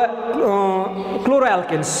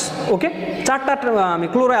chloroalkanes. Okay? चारटा हामी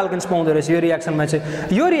chloroalkanes पाउँदो रहेछ यो रियाक्सनमा चाहिँ.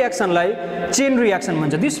 यो रियाक्सनलाई chain reaction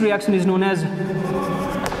भन्छ. This reaction is known as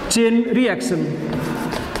chain reaction.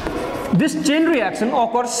 This chain reaction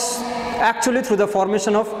occurs actually through the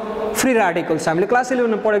formation of free radicals. हामीले class 11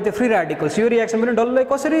 मा पढेको थियो free radicals. यो रियाक्सन पनि डल्लै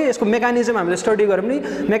कसरी यसको मेकानिजम हामीले स्टडी गऱ्यौँ नि,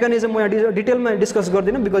 मेकानिजम म यहाँ डिटेलमा डिस्कस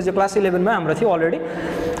गर्दिनँ बिकज यो क्लास 11 मा हाम्रो थियो अलरेडी.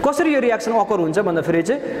 कसरी यो रियाक्सन अकर हुन्छ भन्दाखेरि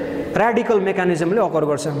चाहिँ radical mechanismले अकर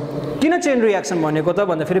गर्छ. किन चेन रियाक्सन भनेको त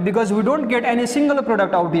भन्दाखेरि because we don't get any single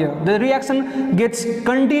product out here. The reaction gets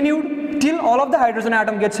continued till all of the hydrogen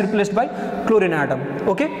atom gets replaced by chlorine atom.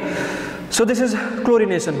 Okay? So this is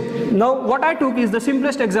chlorination. Now what I took is the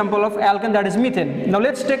simplest example of alkane, that is methane. Now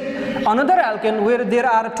let's take another alkane where there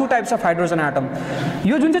are 2 types of hydrogen atom.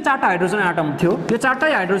 यो जुन चाहिँ चारटा hydrogen atom थियो, यो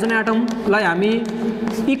चारटै hydrogen एटमलाई हामी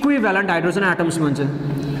equivalent hydrogen atoms भन्छ.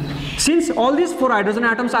 Since all these 4 hydrogen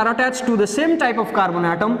atoms are attached to the same type of carbon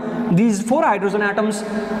atom, these 4 hydrogen atoms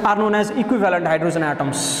are known as equivalent hydrogen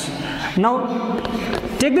atoms. Now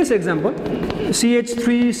Take this example, CH3,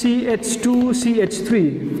 CH2, CH3,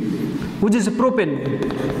 which is propane.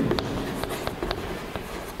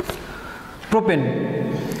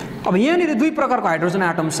 अब यहाँनिर दुई प्रकारको hydrogen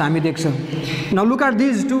atoms हामी देख्छौँ. Now look at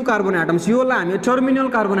these two carbon atoms. योलाई हामी terminal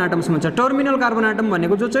carbon atoms भन्छ. Terminal carbon atom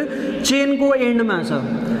भनेको जो चाहिँ चेनको एन्डमा छ.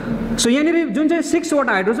 सो यहाँनिर जुन चाहिँ 6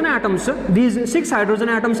 वटा हाइड्रोजन एटम्स छ, these 6 hydrogen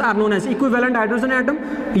atoms are known as equivalent hydrogen atom.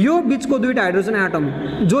 यो बिचको दुईटा हाइड्रोजन एटम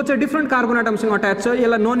जो चाहिँ डिफ्रेन्ट कार्बन एटमसँग अट्याच छ,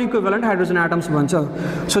 यसलाई नन इक्विभ्यालेन्ट हाइड्रोजन एटम्स भन्छ.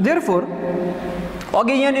 सो देयरफोर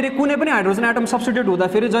अघि यहाँनिर कुनै पनि हाइड्रोजन एटम सब्स्टिट्युट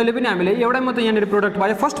हुँदाखेरि जहिले पनि हामीले एउटै मात्र यहाँनिर प्रोडक्ट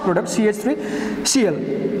पायो, first product CH3Cl.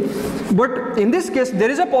 But in this case,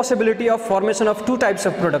 there is a possibility of formation of two types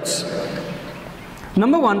of products.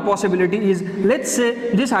 Number one possibility is, let's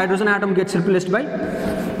say this hydrogen atom gets replaced by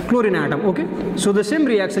chlorine atom. Okay, so the same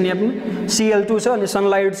reaction happen. Cl2 छ अनि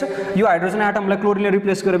sunlight छ, यो hydrogen एटमलाई क्लोरिनले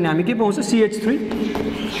replace गर्यो भने हामी के पाउँछ? CH3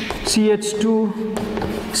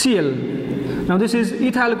 CH2Cl. Now this is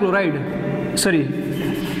ethyl chloride. Sorry,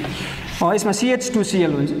 यसमा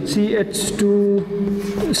CH2Cl हुन्छ.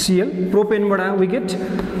 CH2Cl, propaneबाट we get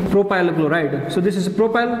propyl chloride. So this is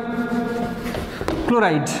propyl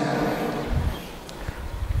chloride.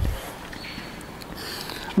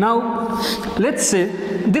 Now let's say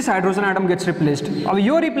this hydrogen atom gets replaced. अब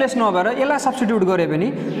यो रिप्लेस नभएर यसलाई सब्स्टिट्युट गरे भने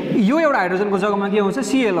यो एउटा हाइड्रोजनको जग्गामा के आउँछ?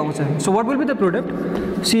 Cl आउँछ. So what will be the product?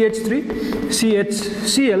 CH3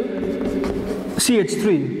 CHCl CH3.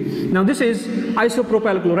 Now this is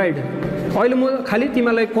isopropyl chloride. अहिले म खाली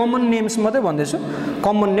तिमीलाई कमन नेम्स मात्रै भन्दैछु,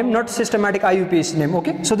 common name, not systematic IUPAC name.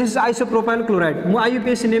 Okay, so this is isopropyl chloride. म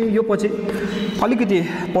IUPAC नेम यो पछि अलिकति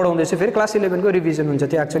पढाउँदैछु, फेरि क्लास 11 को रिभिजन हुन्छ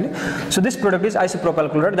त्यो actually. So this product is isopropyl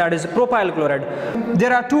chloride, that is propyl chloride.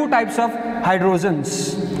 There are two types of hydrogens.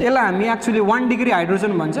 यसलाई हामी एक्चुअली 1 डिग्री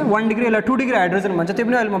हाइड्रोजन भन्छ, 1 डिग्री, यसलाई 2 डिग्री हाइड्रोजन भन्छ. त्यो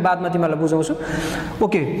पनि अहिले म बादमा तिमीलाई बुझाउँछु.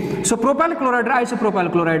 ओके, सो प्रोपाइल क्लोराइड र आइसोप्रोपाइल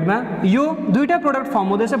क्लोराइडमा यो दुईटा प्रोडक्ट फर्म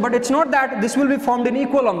हुँदैछ, but it's not that this will be firmed in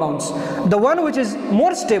equal amounts. The one which is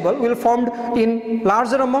more stable will formed in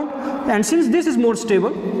larger amount, and since this is more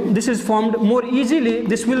stable, this is formed more easily.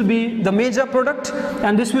 This will be the major product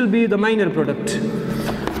and this will be the minor product.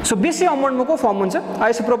 So बेसी अमाउन्टमा को form हुन्छ?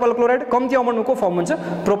 Isopropyl chloride. कम्ती अमाउन्टमा को form हुन्छ?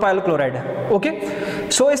 Propyl chloride. Okay,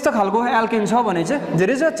 so यस्तो खालको alkene छ भने चाहिँ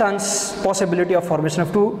there is a chance possibility of formation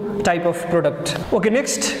of two type of product. Okay,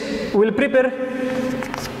 next we will prepare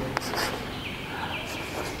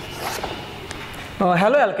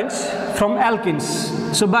haloalkanes from alkenes.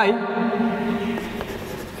 So by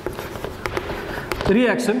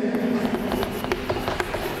reaction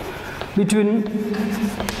between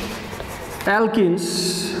alkenes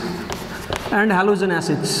and halogen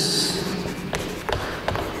acids,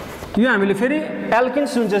 यो हामीले फेरि alkanes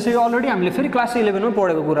जुन चाहिँ अलरेडी हामीले फेरि क्लास 11 मा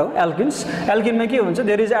पढेको कुरा हो. एल्केन्स, एल्केनमा के हुन्छ?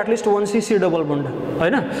 There is at least 1 CC double bond,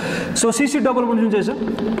 हैन? सो CC डबल बन्ड जुन चाहिँ छ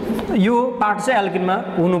यो पार्ट चाहिँ एल्केनमा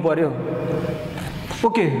हुनु पर्यो.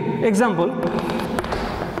 Okay, example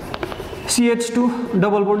CH2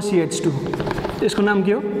 double bond CH2, यसको नाम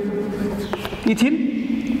के हो? इथिन.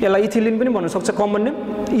 यसलाई इथिलिन पनि भन्न सक्छ, कमन नेम.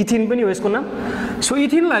 इथिन पनि हो यसको नाम. सो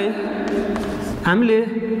इथिनलाई हामीले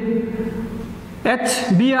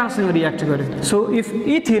HBr सँग रियाक्ट गर्यो. So if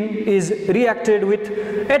इथिन is रियाक्टेड with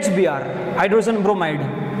HBr, hydrogen bromide,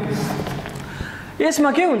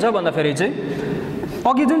 यसमा के हुन्छ भन्दाखेरि चाहिँ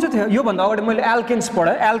अघि जुन चाहिँ थियो यो भन्दा अगाडि मैले एल्केन्स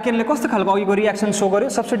पढाएँ. एल्केनले कस्तो खालको अघिको रियाक्सन शो गर्यो?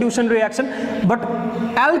 Substitution reaction. But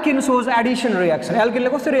alkene shows Edison reaction. एल्केनले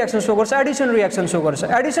कस्तो रियाक्सन शो गर्छ? एडिसन रियाक्सन शो गर्छ.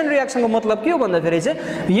 एडिसन रियाक्सनको मतलब के हो भन्दाखेरि चाहिँ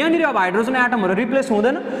यहाँनिर अब हाइड्रोजन एटमहरू रिप्लेस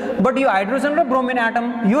हुँदैन, बट यो हाइड्रोजन र ब्रोमिन एटम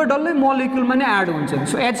यो डल्लै मोलिक्युलमा नै एड हुन्छ.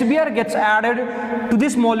 So HBr gets added to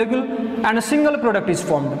this molecule and a single product is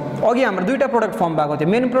firmed. अघि हाम्रो दुईटा प्रोडक्ट फर्म भएको थियो,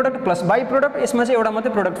 main product plus by product. यसमा चाहिँ एउटा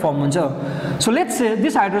मात्रै प्रोडक्ट फर्म हुन्छ. So let's say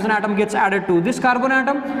this hydrogen atom gets added to this carbon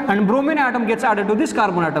atom and bromine atom gets added to this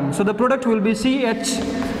carbon atom. So the product will be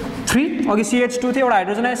CH3. अघि CH2 थियो, एउटा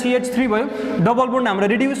hydrogen आयो, CH3 भयो. Double bond हाम्रो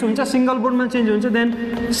reduce हुन्छ, single बोन्डमा change हुन्छ, then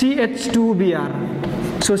CH2Br.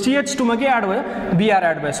 So CH2 मा के एड भयो? Br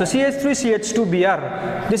एड भयो. So CH3 CH2Br.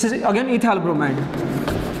 This is again ethyl bromide.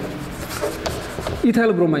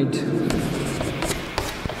 Ethyl bromide.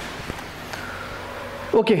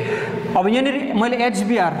 Okay, अब यहाँनिर मैले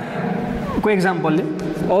HBr को एक्जाम्पल ले,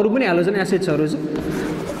 अरू पनि हाइड्रोजन एसिड्सहरू छ,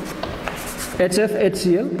 HF,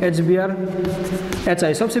 HCl, HBr,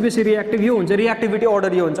 HI सबसे बेसी रिएक्टिभ यो हुन्छ. रिएक्टिभिटी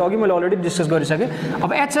अर्डर यो हुन्छ, अघि मैले अलरेडी डिस्कस गरिसकेँ.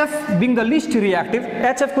 अब HF being the list reactive,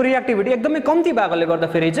 HF को रिएक्टिभिटी एकदमै कम्ती भएकोले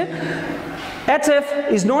गर्दाखेरि चाहिँ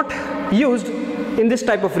HF is not used in this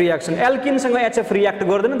type of reaction. एल्किनसँग HF react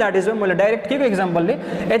गर्दैन. द्याट इज मैले डाइरेक्ट के को एक्जाम्पल ले?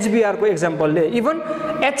 HBr को एक्जाम्पल ले. इभन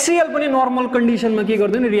HCl पनि नर्मल कन्डिसनमा के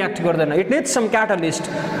गर्दैन? रिएक्ट गर्दैन. It needs some catalyst.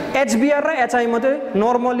 HBr र HI मात्रै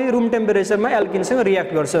नर्मली रुम टेम्परेचरमा एल्किनसँग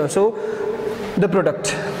रियाक्ट गर्छ so the product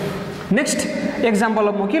next example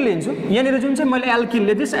अब म के लिन्छु यहाँनिर जुन चाहिँ मैले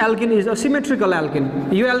एल्किनले this alkene is a symmetrical alkene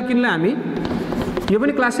यो एल्किनलाई हामी यो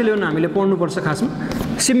पनि क्लास 11 हामीले पढ्नुपर्छ खासमा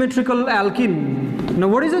सिमेट्रिकल एल्किन न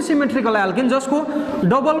what is a symmetrical alkene जसको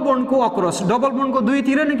डबल बोन्डको अक्रस डबल बोन्डको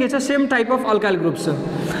दुईतिर नै के छ same type of alkyl groups छ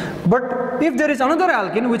but if there is another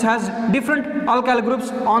alkene which has different alkyl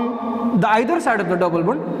groups on the either side of the double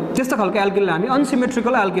bond त्यस्तो खालको एल्किनलाई हामी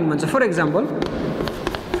unsymmetrical alkene भन्छ for example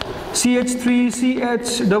CH3 CH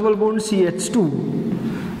double bond CH2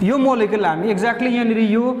 यो molecule हामी exactly यहाँनिर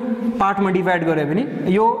यो पार्टमा divide गरे भने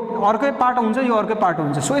यो अर्कै पार्ट हुन्छ यो अर्कै पार्ट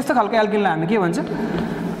हुन्छ सो यस्तो खालको एल्किनलाई हामी के भन्छ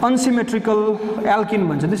अनसिमेट्रिकल एल्किन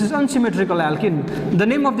भन्छ this is unsymmetrical alkene the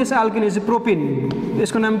name of this alkene is propyne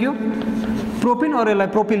यसको नाम के हो प्रोपिन अर यसलाई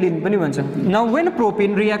प्रोपिलिन पनि भन्छ now when propyne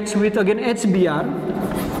reacts with again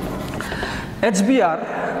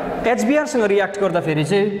HBr सँग रियाक्ट गर्दाखेरि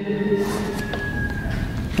चाहिँ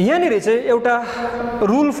यहाँनिर चाहिँ एउटा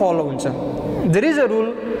रुल फलो हुन्छ देयर इज अ रुल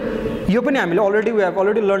यो पनि हामीले we have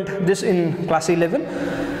already learned this in class 11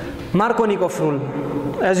 Markovnikov rule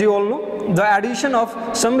as you all know the Edison of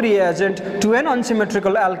some reagent to an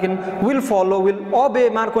unsymmetrical alkene will ओबे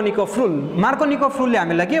मार्कोनिकोफ रुलले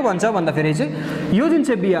हामीलाई के भन्छ भन्दाखेरि चाहिँ यो जुन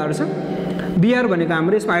चाहिँ बिआर छ बिआर भनेको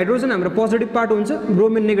हाम्रो यसमा हाइड्रोजन हाम्रो पोजिटिभ पार्ट हुन्छ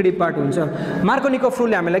ब्रोमिन नेगेटिभ पार्ट हुन्छ मार्कोनिकोफ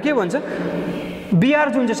रुलले हामीलाई के भन्छ Br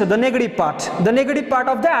जुन चाहिँ छ the negative part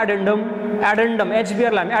of the एडेन्डम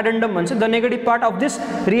HBr लाई हामी एडेन्डम भन्छ the negative part of this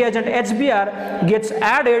reagent HBr gets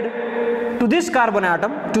added to this carbon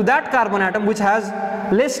atom to that carbon atom which has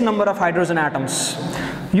lace number of hydrogen atoms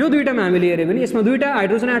यो दुईटामा हामीले हेर्यो भने यसमा दुईटा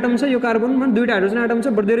हाइड्रोजन एटम छ यो कार्बनमा दुईटा हाइड्रोजन एटम छ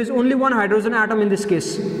but there is only one hydrogen atom in this case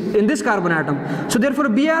in this carbon atom so therefore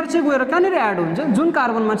Br चाहिँ गएर कहाँनिर एड हुन्छ जुन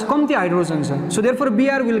कार्बनमा चाहिँ कम्ती हाइड्रोजन छ so therefore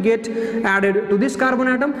Br will get added to this carbon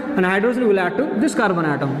atom and hydrogen will add to this carbon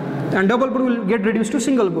atom and double bond will get reduce to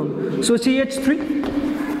single bond so CH3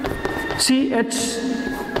 CH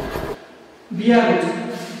Br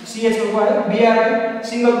CH को Br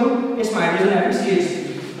single bond यसमा hydrogen add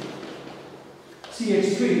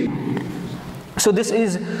CH3 so this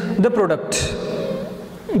is the product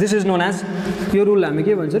this is known as यो rule हामी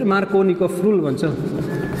के भन्छ Markovnikov rule भन्छ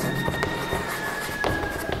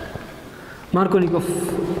Markovnikov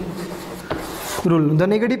rule the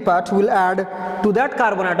negative part will add to that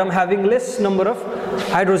carbon atom having less number of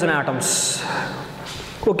hydrogen atoms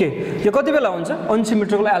okay यो कति बेला हुन्छ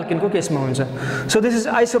unsymmetrical एल्किनको केसमा हुन्छ so this is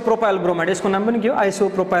isopropyl bromide यसको नाम पनि के हो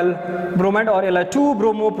आइसोप्रोपाइल ब्रोमाइड अर यसलाई 2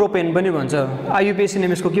 ब्रोमो प्रोपेन पनि भन्छ आईयूपीएससी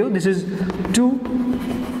नेम यसको के हो दिस इज 2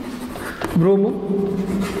 ब्रोमो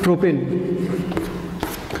प्रोपेन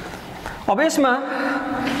अब यसमा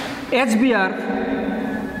HBr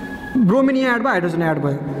ब्रोमिन एड भयो हाइड्रोजन एड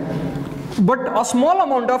भयो but a small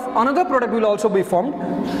amount of another product will also be formed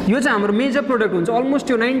यो चाहिँ हाम्रो मेजर प्रोडक्ट हुन्छ अलमोस्ट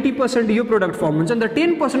यो 90% यो प्रोडक्ट फर्म हुन्छ अन्त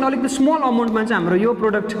 10% अलिकति स्मल अमाउन्टमा चाहिँ हाम्रो यो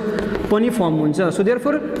प्रोडक्ट पनि फर्म हुन्छ so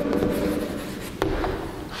therefore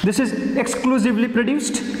this is exclusively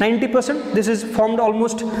produced 90% this is formed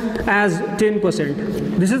almost as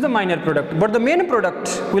 10% this is the minor product but the main product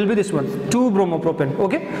will be this one 2 bromopropane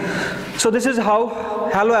okay so this is how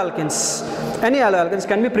haloalkanes any haloalkanes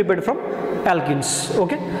can be prepared from alkenes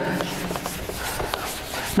okay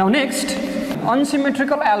now next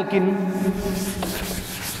unsymmetrical alkene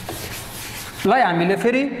लाई हामीले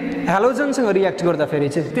फेरि halogen सँग react गर्दा फेरि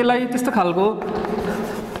चाहिँ त्यसलाई त्यस्तो खालको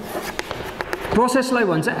प्रोसेसलाई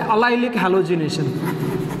भन्छ अलाइलिक हेलोजिनेसन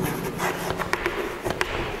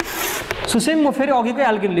सो सेम म फेरि अघिकै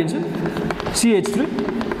एल्किन लिन्छु CH3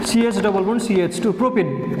 CH double bond CH2 propyne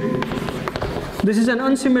this is an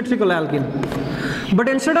unsymmetrical alkene but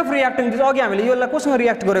instead of reacting this अघि हामीले यसलाई कोसँग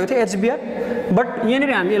रियाक्ट गरेको थियो HBr बट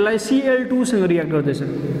यहाँनिर हामी यसलाई Cl2 सँग रियाक्ट गर्दैछ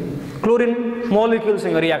क्लोरिन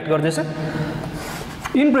मोलिक्युलसँग रियाक्ट गर्दैछ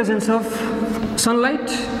in presence of sunlight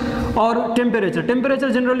or temperature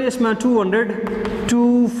generally is 200 to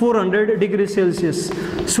 400 degrees Celsius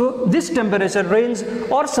so this temperature range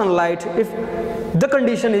or sunlight if the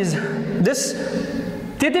condition is this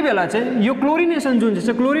त्यति बेला चाहिँ यो क्लोरिनेसन जुन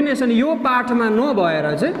चाहिँ क्लोरिनेसन यो पार्टमा नभएर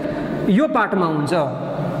चाहिँ यो पार्टमा हुन्छ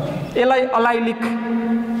यसलाई अलाइलिक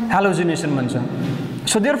हेलोजिनेसन भन्छ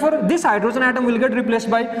so therefore this hydrogen atom will get replaced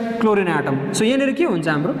by chlorine atom so यहाँनिर के हुन्छ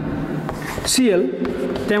हाम्रो Cl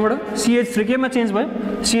त्यहाँबाट CH3 केमा चेन्ज भयो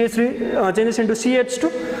CH3 changes into CH2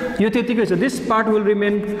 यो त्यतिकै छ this part will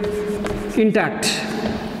remain intact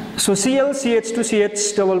so Cl CH2 CH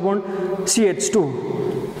double bond CH2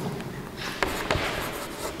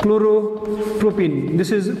 chloropropene this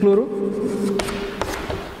is chloropropene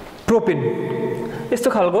यस्तो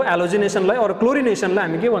खालको हेलोजिनेसनलाई अर क्लोरिनेसनलाई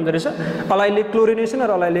हामी के भन्दो रहेछ अलाइलिक क्लोरिनेसन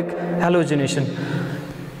र अलाइलिक हेलोजिनेसन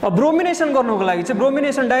ब्रोमिनेसन गर्नुको लागि चाहिँ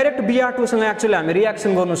ब्रोमिनेसन डाइरेक्ट Br2 सँग एक्चुअली हामी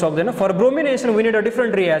रिएक्सन गर्नु सक्दैन for ब्रोमिनेसन we need a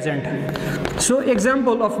different reagent so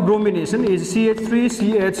example of ब्रोमिनेसन is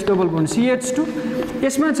CH3CH double bond CH2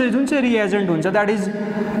 यसमा चाहिँ जुन चाहिँ रिएजेन्ट हुन्छ दैट इज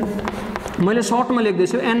मैले सर्टमा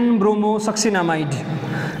लेख्दैछु N ब्रोमोसक्सिनामाइड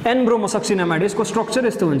N ब्रोमोसक्सिनामाइड यसको स्ट्रक्चर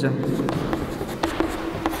यस्तो हुन्छ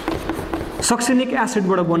सक्सिनिक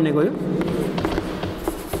एसिडबाट बनेको यो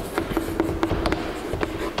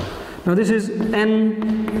Now this is N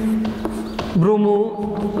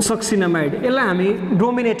bromosoccinamide. यसलाई हामी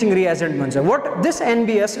brominating reagent भन्छ. What this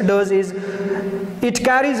NBS does is it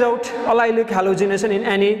carries out allylic halogenation in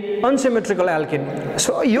any unsymmetrical alkene.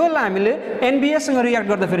 So योलाई हामीले NBS सँग रिएक्ट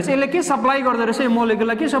गर्दाखेरि चाहिँ यसले के सप्लाई गर्दै रहेछ यो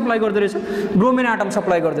मोलेक्युललाई के सप्लाई गर्दै रहेछ ब्रोमिन एटम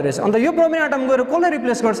सप्लाई गर्दै रहेछ अन्त यो ब्रोमिन एटम गएर कसलाई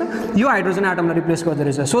रिप्लेस गर्छ यो हाइड्रोजन एटमलाई रिप्लेस गर्दै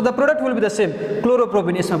रहेछ so the product will be the same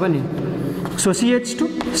क्लोरोप्रोपिन यसमा पनि सो CH2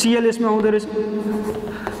 Cl यसमा आउँदै रहेछ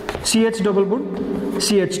CH double bond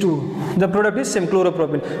CH2 the product is same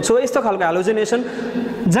chloropropene so यस्तो खालको हेलोजिनेसन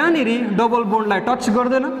जहाँनेरि डबल बोन्डलाई टच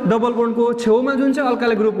गर्दैन डबल बोन्डको छेउमा जुन चाहिँ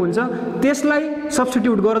अल्काइल ग्रुप हुन्छ त्यसलाई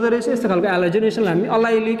सब्स्टिट्युट गर्दै रहेछ यस्तो खालको हेलोजिनेसनलाई हामी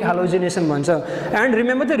अलाइलिक हेलोजिनेसन भन्छ and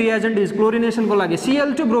remember the reagent is क्लोरिनेसनको लागि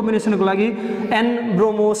Cl2 ब्रोमिनेसनको लागि N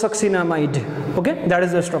bromosuccinimide okay that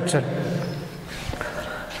is the structure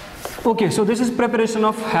Okay, so this is preparation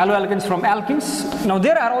of haloalkanes from alkenes. Now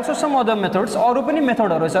there are also some other methods. अरु पनि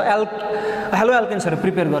मेथडहरु छ haloalkanesहरु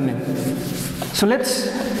प्रिपेयर गर्ने. So let's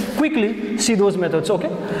quickly see those methods. Okay.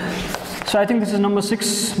 So I think this is number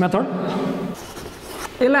 6 method.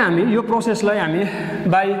 यसलाई हामी यो प्रोसेसलाई हामी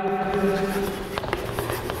by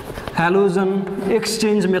halogen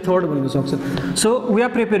exchange method भन्न सक्छौं. So we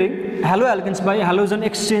are preparing haloalkanes by halogen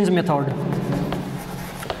exchange method.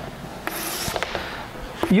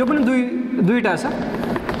 यो पनि दुईटा छ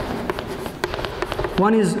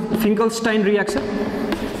one is Finkelstein reaction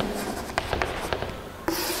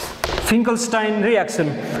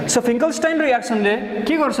so Finkelstein reaction ले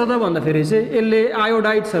के गर्छ त भन्दाखेरि चाहिँ यसले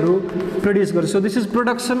आयोडाइड्सहरु प्रोड्युस गर्छ so this is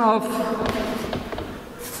production of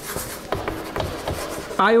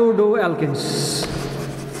iodoalkanes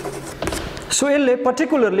so यसले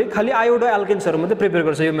पर्टिकुलरली खाली आयोडोएल्केन्सहरु मात्रै प्रिपेयर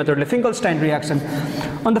गर्छ यो मेथडले Finkelstein reaction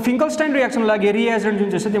अन्त Finkelstein reaction लागि रिएजेन्ट जुन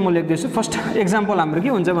चाहिँ छ त्यो म लेख्दैछु फर्स्ट एक्जाम्पल हाम्रो के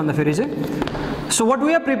हुन्छ भन्दाखेरि चाहिँ so what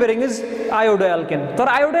we are preparing is आयोडोएल्केन तर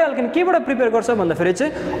आयोडोएल्केन केबाट प्रिपेयर गर्छ भन्दाखेरि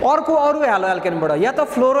चाहिँ अर्को अरु हेलोएल्केनबाट या त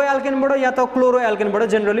फ्लोरोएल्केनबाट या त क्लोरोएल्केनबाट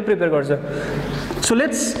जनरली प्रिपेयर गर्छ so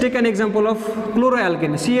let's take an example of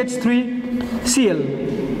क्लोरोएल्केन CH3Cl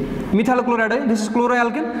methyl chloride this is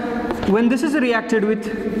chloroalkane when this is reacted with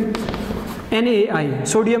NaI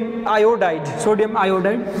sodium iodide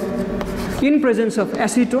in presence of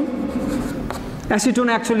acetone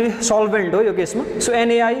actually solvent हो यो केसमा so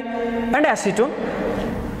NaI and acetone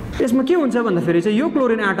यसमा के हुन्छ भन्दाखेरि चाहिँ यो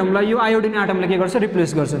क्लोरिन एटमलाई यो आयोडिन एटमले के गर्छ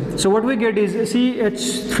रिप्लेस गर्छ so what we get is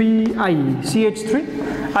CH3I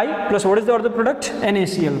plus what is the other product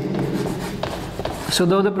NaCl so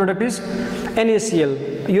the other product is NaCl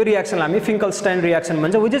यो रिएक्सनलाई हामी Finkelstein reaction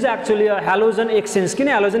भन्छ which is actually a halogen exchange किन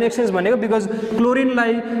halogen exchange भनेको because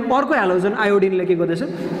क्लोरिनलाई अर्को halogen आयोडिनले के गर्दैछ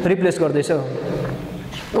replace गर्दैछ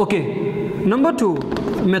okay number 2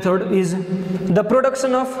 method is the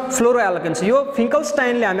production of फ्लोरोएल्केन्स यो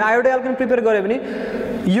Finkelsteinले हामी आयोडोएल्केन प्रिपेयर गर्यो भने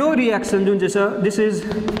यो रिएक्सन जुन चाहिँ छ this is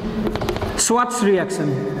Swarts reaction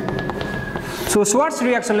so Swarts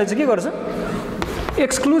रिएक्सनले चाहिँ के गर्छ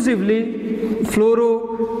exclusively fluoro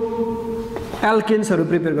alkanes are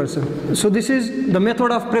prepared. So this is the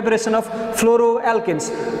method of preparation of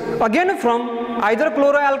fluoroalkanes. Again from either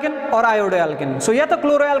chloroalkane or iodoalkane. So या तो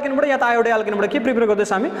chloroalkane बड़ा या तो iodoalkane बड़ा क्या prepare करते हैं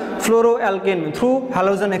सामी fluoroalkane through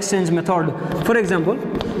halogen exchange method. For example,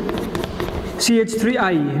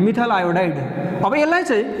 CH3I methyl iodide. अब ये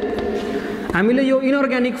लाइट है हामीले यो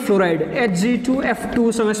inorganic fluoride Hg2F2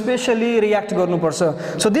 सँग specially react गर्नु पर्छ.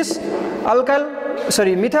 So this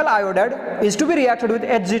methyl iodide is to be reacted with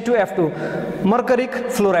Hg2F2 mercuric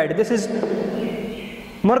fluoride. This is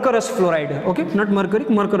mercurous fluoride, okay, not mercuric,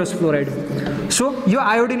 mercurous fluoride. So यो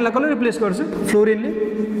iodine लाई कसले replace गर्छ fluorine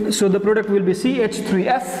ले. So the product will be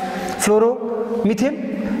CH3F fluoromethane.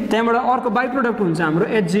 त्यहाँबाट अर्को by product हुन्छ हाम्रो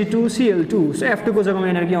Hg2Cl2. So F2 को जग्गामा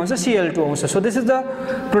यहाँनिर के आउँछ Cl2 आउँछ. So this is the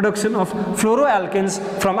production of fluoroalkanes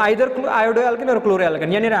from either iodoalkane or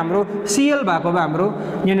chloroalkane. यहाँनिर हाम्रो Cl भएको भए हाम्रो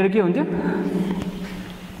यहाँनिर के हुन्थ्यो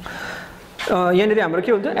यहाँनिर हाम्रो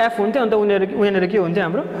के हुन्थ्यो F हुन्थ्यो अन्त उनीहरु के हुन्थ्यो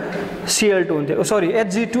हाम्रो Cl2 हुन्थ्यो. सरी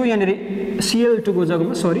Hg2 यहाँनिर Cl2 को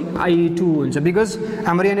जग्गामा सरी I2 हुन्छ बिकज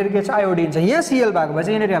हाम्रो यहाँनिर के छ आयोडिन छ. यहाँ Cl भएको भए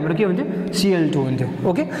चाहिँ यहाँनिर हाम्रो के हुन्थ्यो Cl2 हुन्थ्यो.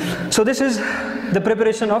 Okay, so this is the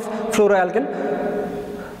preparation of fluoroalkane.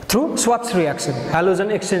 through Schwarz reaction,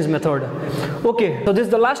 halogen exchange method. Okay, so this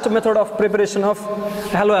is the last method of preparation of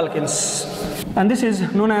haloalkanes, and this is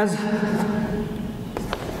known as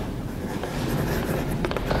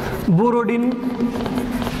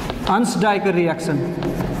Borodin-Hunsdijker reaction.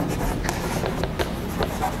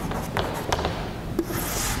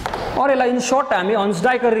 और यसलाई in short हामी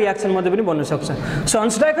हन्सडाइकर reaction मध्ये पनि भन्न सक्छ. So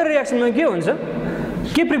हन्सडाइकर रिएक्सनमा के हुन्छ,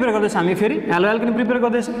 के प्रिपेयर गर्दैछ हामी, फेरि हेलोअल्केन प्रिपेयर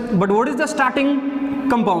गर्दैछ, but what is the starting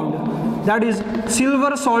compound, that is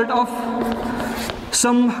silver salt of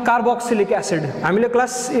some carboxylic acid. हामीले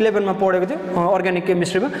क्लास 11 मा पढेको थियो अर्ग्यानिक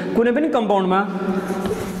केमिस्ट्रीमा, कुनै पनि कम्पाउन्डमा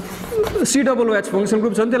COOH फंक्सन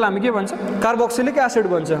ग्रुप छ नि, त्यसलाई हामी के भन्छ, कार्बोक्सिलिक एसिड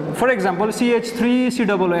भन्छ. For example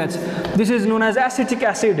CH3COOH, this is known as acetic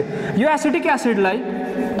acid. यो एसिटिक एसिडलाई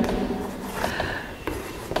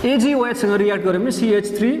AgOH सँग रिएक्ट गर्यो भने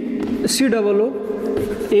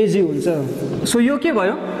CH3COOAg हुन्छ. सो यो के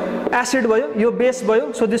भयो, एसिड भयो, यो बेस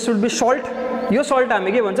भयो. So this should be salt. यो सल्ट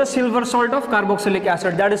हामी के भन्छ, silver salt of carboxylic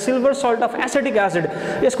acid, that is silver salt of acetic acid.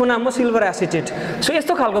 यसको नाम हो सिल्भर एसिटेट. सो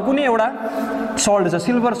यस्तो खालको कुनै एउटा सल्ट छ,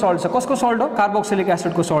 सिल्भर सल्ट छ, कसको सल्ट हो, कार्बोक्सिलिक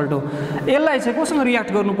एसिडको सल्ट हो. यसलाई चाहिँ कोसँग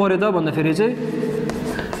रिएक्ट गर्नु पर्यो त भन्दाखेरि चाहिँ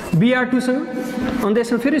Br2 सँग, अनि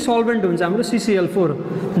त्यसमा फेरि सल्भेन्ट हुन्छ हाम्रो CCl4.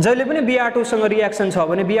 जहिले पनि Br2 सँग रिएक्सन छ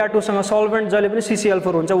भने Br2 सँग सल्भेन्ट जहिले पनि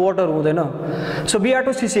CCl4 हुन्छ, वाटर हुँदैन. So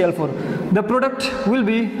Br2 CCl4, the product will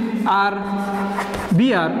be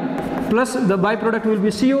RBr plus the by product will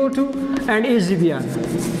be CO2 and AgBr.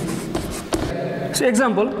 So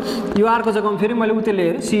example, यो आर को जग्गामा फेरि मैले उतै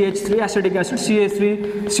ल्याएर CH3 acidic acid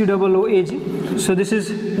CH3COOAg. So this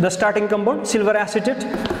is the starting compound, silver acetate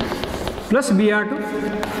plus Br2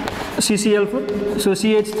 CCl4. So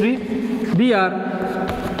CH3Br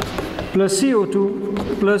plus CO2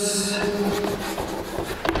 plus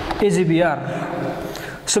AgBr.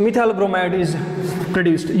 So methyl bromide is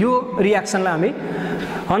produced. यो रिएक्सनलाई हामी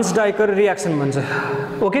हन्सडाइकर reaction भन्छ.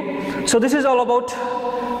 Okay, so this is all about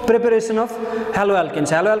preparation of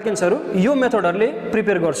हेलोअल्केन्स. हेलोअल्केन्सहरू यो मेथडहरूले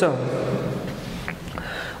prepare गर्छ.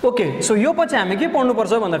 Okay, so यो पछि हामी के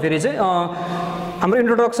पढ्नुपर्छ भन्दाखेरि चाहिँ हाम्रो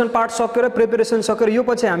इन्ट्रोडक्सन पार्ट सकेर प्रिपरेसन सकेर यो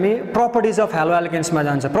पछि हामी प्रपर्टिज अफ हेलोअल्केन्समा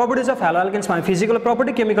जान्छ. प्रपर्टिज अफ हेलोअल्केन्समा हामी फिजिकल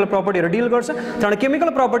प्रपर्टी, केमिकल प्रपर्टीहरू डिल गर्छ. तर केमिकल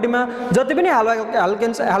प्रपर्टीमा जति पनि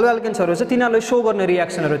हेलोअल्केन्सहरू छ तिनीहरूले सो गर्ने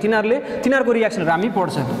रिएक्सनहरू, तिनीहरूको रिएक्सनहरू हामी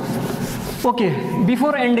पढ्छ. Okay,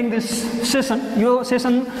 before ending this session, यो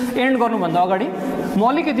सेसन एन्ड गर्नुभन्दा अगाडि म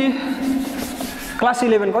अलिकति क्लास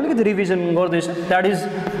 11 को अलिकति रिभिजन गर्दैछ. That is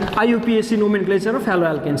IUPAC nomenclature of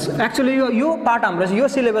हेलोअल्केन्स. Actually यो पार्ट हाम्रो यो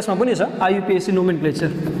सिलेबसमा पनि छ, IUPAC nomenclature.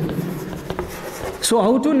 So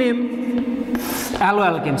how to name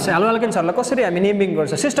हेलोअल्केन्स, हेलोअल्केन्सहरूलाई कसरी हामी नेमिङ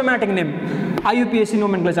गर्छ, सिस्टमेटिक नेम. IUPAC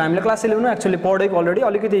नोमेनक्लेचर हामीले क्लास 11 मा एक्चुअली पढेको अलरेडी,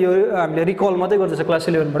 अलिकति यो हामीले रिकल मात्रै गर्दैछ क्लास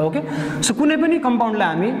 11 बाट. ओके, सो कुनै पनि कम्पाउन्डलाई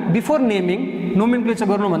हामी बिफोर नेमिङ नोमेनक्लेचर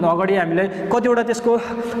गर्नुभन्दा अगाडि हामीलाई कतिवटा त्यसको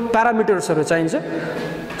प्यारामिटर्सहरू चाहिन्छ.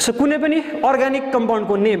 सो कुनै पनि अर्ग्यानिक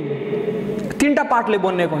कम्पाउन्डको नेम तीनटा पार्टले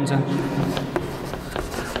बनेको हुन्छ.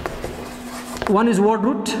 One is word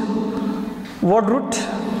route,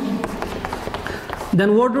 then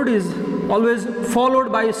word route is always followed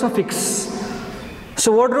by suffix.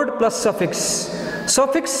 So word route plus suffix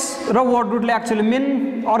र word रूटले actually main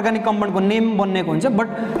organic कम्पाउन्डको name बनेको हुन्छ. बट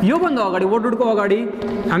योभन्दा अगाडि वर्ड रूटको अगाडि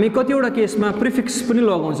हामी कतिवटा केसमा प्रिफिक्स पनि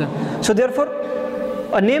लगाउँछ. So therefore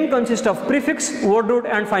a name consists of prefix, word root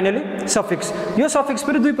and finally suffix. यो suffix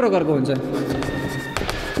पनि दुई प्रकारको हुन्छ.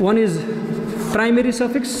 One is primary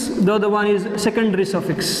suffix, the other one is secondary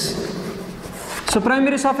suffix. So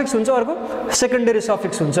primary suffix हुन्छ, अर्को secondary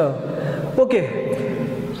suffix हुन्छ. Okay,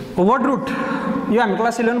 word root यो हामी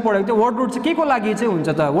क्लास 11 पढेको थियो. वर्ड रूट चाहिँ के को लागि चाहिँ हुन्छ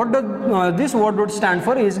त, what does this word root stand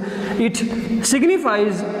for is it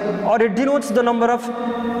signifies or it denotes the number of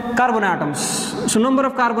carbon atoms. So number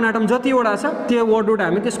of carbon atom जतिवटा छ त्यो वर्ड रूट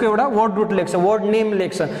हामी त्यसको एउटा वर्ड रूट लेख्छ, वर्ड नेम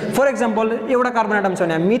लेख्छ. फर एक्जाम्पल एउटा carbon atom छ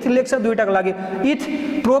भने हामी मिथ लेख्छ, दुईटाको लागि इथ,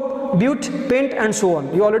 prop, ब्युट, pant and so on.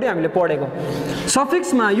 यो अलरेडी हामीले पढेको.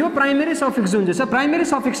 सफिक्समा यो प्राइमेरी सफिक्स जुन चाहिँ छ, प्राइमेरी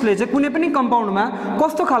सफिक्सले चाहिँ कुनै पनि कम्पाउन्डमा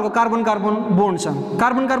कस्तो खालको कार्बन कार्बन बोन्ड छ,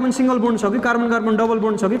 कार्बन कार्बन सिंगल बोन्ड छ कि कार्बन कार्बन डबल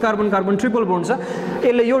बोन्ड छ कि कार्बन कार्बन ट्रिपल बोन्ड छ,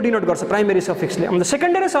 यसले यो डिनोट गर्छ प्राइमेरी सफिक्सले. अन्त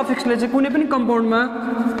सेकेन्डरी सफिक्सले चाहिँ कुनै पनि कम्पाउन्डमा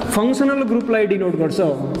फङ्सनल ग्रुपलाई डिनोट गर्छ.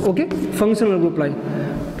 Okay, functional ग्रुपलाई.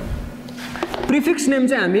 प्रिफिक्स नेम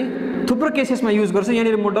चाहिँ हामी थुप्रो केसेसमा युज गर्छ,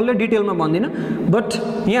 यहाँनिर म डल्लै डिटेलमा भन्दिनँ. बट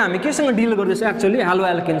यहाँ हामी केसँग डिल गर्दैछ एक्चुअली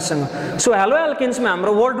हेलोअल्केन्ससँग. सो हेलोअल्केन्समा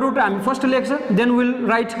हाम्रो वर्ड रूट हामी फर्स्ट लेख्छ, then will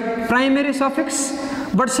write primary suffix,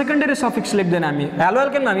 but secondary suffix लेख्दैन हामी.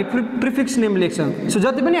 हेलोअल्केनमा हामी प्रिफिक्स नेम लेख्छ. सो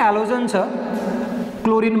जति पनि हेलोजन छ,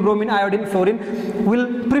 chlorine, bromine, iodine, fluorine, will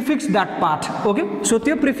prefix that part. Okay, so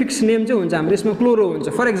त्यो प्रिफिक्स नेम चाहिँ हुन्छ हाम्रो, यसमा क्लोरो हुन्छ.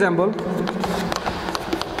 For example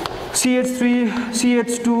CH3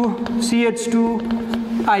 CH2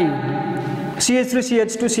 CH2I CH3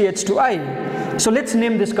 CH2 CH2I. So let's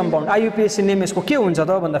name this compound. IUPAC name यसको के हुन्छ त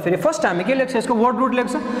भन्दा फेरि फर्स्ट हामी के लेख्छ यसको वर्ड रुट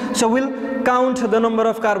लेख्छ. So we'll count the number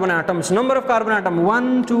of carbon atoms. Number of carbon atom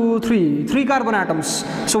 1 2 3 3 carbon atoms.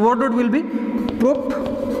 So word root will be prop.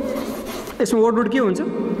 यसमा word root के हुन्छ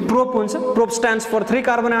prop हुन्छ. Prop stands for 3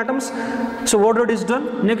 carbon atoms. So word root is done.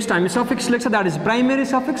 Next हामी suffix लेख्छ, that is primary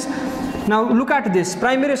suffix. Now look at this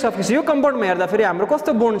primary suffix. यो compound मा हेर्दा फेरि हाम्रो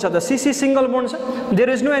कस्तो bond छ त CC single bond छ.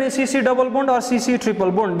 There is no any CC double bond or CC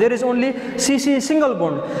triple bond. There is only CC single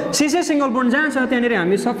bond. CC single bond जहाँ छ त्यहाँनिर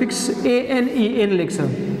हामी suffix ANEN लेख्छ.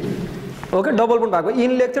 ओके डबल बोन्ड भएको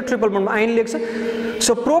इन लेख्छ, ट्रिपल बोन्डमा आइन लेख्छ.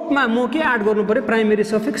 सो प्रोपमा म के एड गर्नु पर्यो प्राइमेरी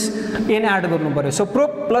सफिक्स एन एड गर्नु पर्यो. सो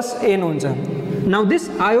प्रोप प्लस एन हुन्छ. Now this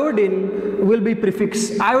iodine will be prefix.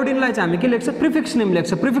 आयोडिनलाई चाहिँ हामी के लेख्छ प्रिफिक्स नेम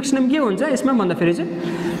लेख्छ. प्रिफिक्स नेम के हुन्छ यसमा भन्दाखेरि चाहिँ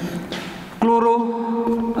क्लोरो.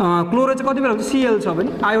 क्लोरो चाहिँ कति बेला हुन्छ सिएल छ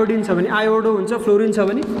भने, आयोडिन छ भने आयोडो हुन्छ, फ्लोरिन छ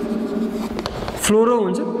भने फ्लोरो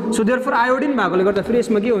हुन्छ. सो देयरफोर आयोडिन भएकोले गर्दा फेरि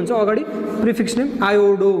यसमा के हुन्छ अगाडि प्रिफिक्स नेम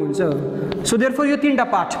आयोडो हुन्छ. सो देयरफोर यो तीनटा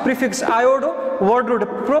part prefix iodo word root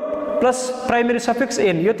prop plus primary suffix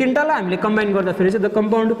ane यो तीनटालाई हामीले कम्बाइन गर्दा फेरि चाहिँ the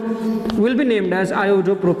compound will be named as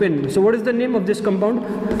आयोडोप्रोपेन. So what is the name of this compound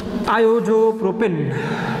आयोडोप्रोपेन.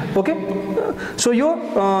 Okay so यो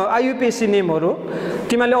आइयुपिएसी नेमहरु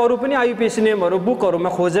तिमीले अरु पनि आइयुपिएसी नेमहरु बुकहरुमा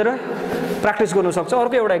खोजेर प्र्याक्टिस गर्न सक्छौ.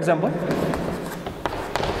 अर्को एउटा example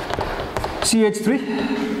CH3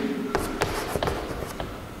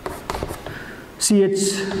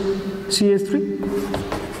 CH3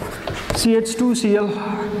 CH2 Cl.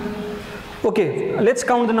 Okay, let's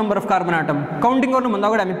count the number of carbon atom. Counting गर्नु भन्दा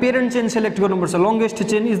अगाडि हामी पेरेन्ट चेन सेलेक्ट गर्नुपर्छ. Longest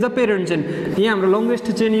chain is the parent chain. यहाँ हाम्रो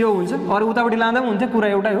लंगेस्ट चेन यो हुन्छ. अरु उतापटि लाँदा पनि हुन्थ्यो, कुरा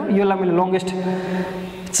एउटै हो. योलाई मैले लंगेस्ट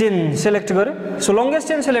चेन सेलेक्ट गरे. सो लंगेस्ट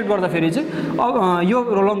चेन सेलेक्ट गर्दा फेरि चाहिँ यो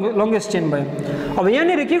लंगेस्ट चेन भयो. अब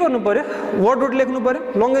यहाँनिर के गर्नु पर्यो वर्ड रुट लेख्नु पर्यो.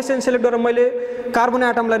 लंगेस्ट चेन सेलेक्ट गरेर मैले कार्बन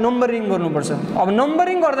एटमलाई नम्बरिङ गर्नुपर्छ. अब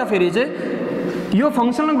नम्बरिङ गर्दा फेरि चाहिँ यो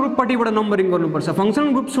फंक्शनल ग्रुप पट्टिबाट नम्बरिङ गर्नुपर्छ.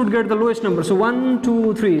 Functional group should get the lowest number. So 1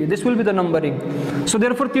 2 3 this will be the numbering. So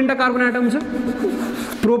therefore तीनटा कार्बन एटम छ.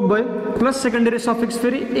 प्रोप भयो प्लस सेकेन्डरी सफिक्स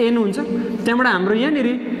फेरि एन हुन्छ. त्यहाँबाट हाम्रो यहाँनिर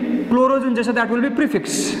क्लोरो जुन चाहिँ छ that will be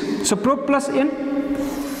prefix. So prop plus an.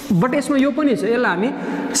 But यसमा यो पनि छ, यसलाई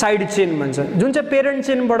हामी साइड चेन भन्छ. जुन चाहिँ पेरेन्ट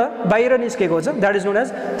चेनबाट बाहिर निस्केको छ that is known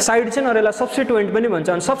as side chain. अरू यसलाई सब्स्टिट्युएन्ट पनि भन्छ.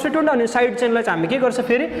 अनि सब्स्टिट्युएन्ट अनि साइड चेनलाई चाहिँ हामी के गर्छ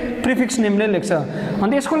फेरि प्रिफिक्स नेमले लेख्छ.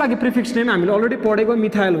 अनि यसको लागि प्रिफिक्स नेम हामीले अलरेडी पढेको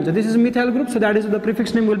मिथाइल हुन्छ. This is methyl group. So that is the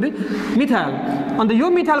prefix name will be methyl. अन्त यो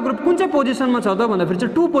मिथाइल ग्रुप कुन चाहिँ पोजिसनमा छ त भन्दाखेरि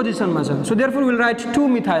चाहिँ 2 पोजिसनमा छ. So therefore will write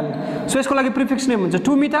 2 methyl. So यसको लागि प्रिफिक्स नेम हुन्छ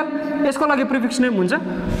 2 मिथाइल. यसको लागि प्रिफिक्स नेम हुन्छ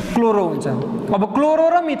क्लोरो हुन्छ. अब क्लोरो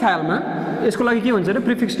र मिथाइलमा यसको लागि के हुन्छ र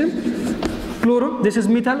prefix name chloro. This is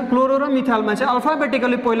methyl. Chloro र मिथाइलमा चाहिँ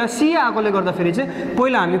अल्फाबेटिकली पहिला सी आएकोले गर्दा फेरि चाहिँ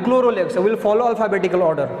पहिला हामी क्लोरो लेख्छ. Will follow alphabetical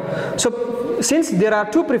order. So since there are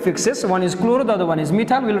 2 prefixes, one is chloro, the other one is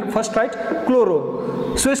methyl, will first right chloro.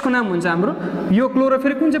 So यसको नाम हुन्छ हाम्रो यो क्लोरो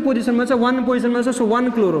फेरि कुन चाहिँ पोजिसनमा छ 1 पोजिसनमा छ. So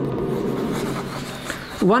 1 chloro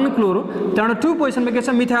 1 chloro. त्यहाँबाट 2 पोजिसनमा के छ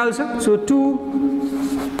मिथाइल छ. So 2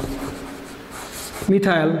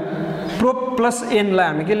 methyl. Prop plus an लाई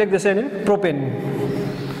हामी के लेख्दैछ नि propane.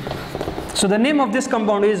 So the name of this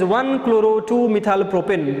compound is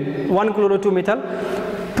 1-chloro-2-methyl-propane.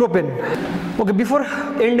 1-chloro-2-methyl-propane. Okay, before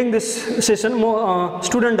ending this session, म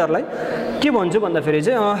स्टुडेन्टहरुलाई के भन्छु भन्दा फेरि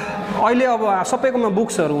चाहिँ अहिले अब सबैकोमा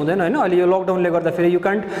बुक्सहरु हुँदैन हैन. अहिले यो लकडाउनले गर्दा फेरि यु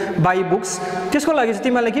कान्ट बाइ बुक्स. त्यसको लागि चाहिँ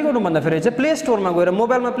तिमीलाई के गर्नु भन्दा फेरि चाहिँ प्ले स्टोरमा गएर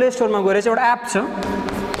मोबाइलमा प्ले स्टोरमा गएर चाहिँ एउटा एप छ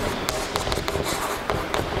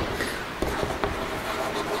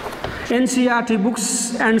NCERT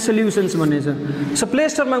बुक्स एन्ड सल्युसन्स भन्ने छ. सो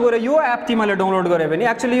प्ले स्टोरमा गएर यो एप तिमीले डाउनलोड गरे भने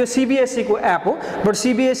एक्चुअली यो CBSE को एप हो. बट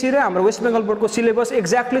CBSE र हाम्रो वेस्ट बेंगल बोर्डको सिलेबस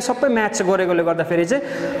एक्ज्याक्टली सबै म्याच गरेकोले गर्दा फेरि चाहिँ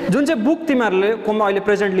जुन चाहिँ बुक तिमीहरूले कोमा अहिले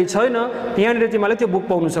प्रेजेन्टली छैन यहाँनिर तिमीले त्यो बुक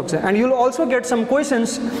पाउन सक्छ. And you will also get some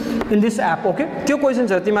questions in this app. Okay त्यो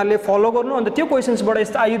क्वेशन्सहरु तिमीहरूले फलो गर्नु. अन्त त्यो क्वेशन्सबाट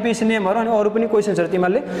यस्तो IUPAC नेमहरु अनि अरु पनि क्वेशन्सहरु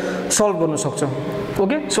तिमीहरूले सल्भ गर्न सक्छौ.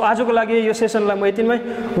 ओके सो आजको लागि यो सेसनलाई म यतिमै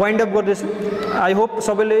वाइन्ड अप गर्दैछु. आई होप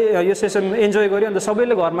सबैले यो सेसन एन्जोय गर्यो. अन्त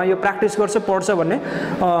सबैले घरमा यो प्र्याक्टिस गर्छ पढ्छ भन्ने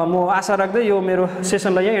म आशा राख्दै यो मेरो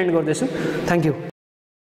सेसनलाई यहाँ एन्ड गर्दैछु. Thank you.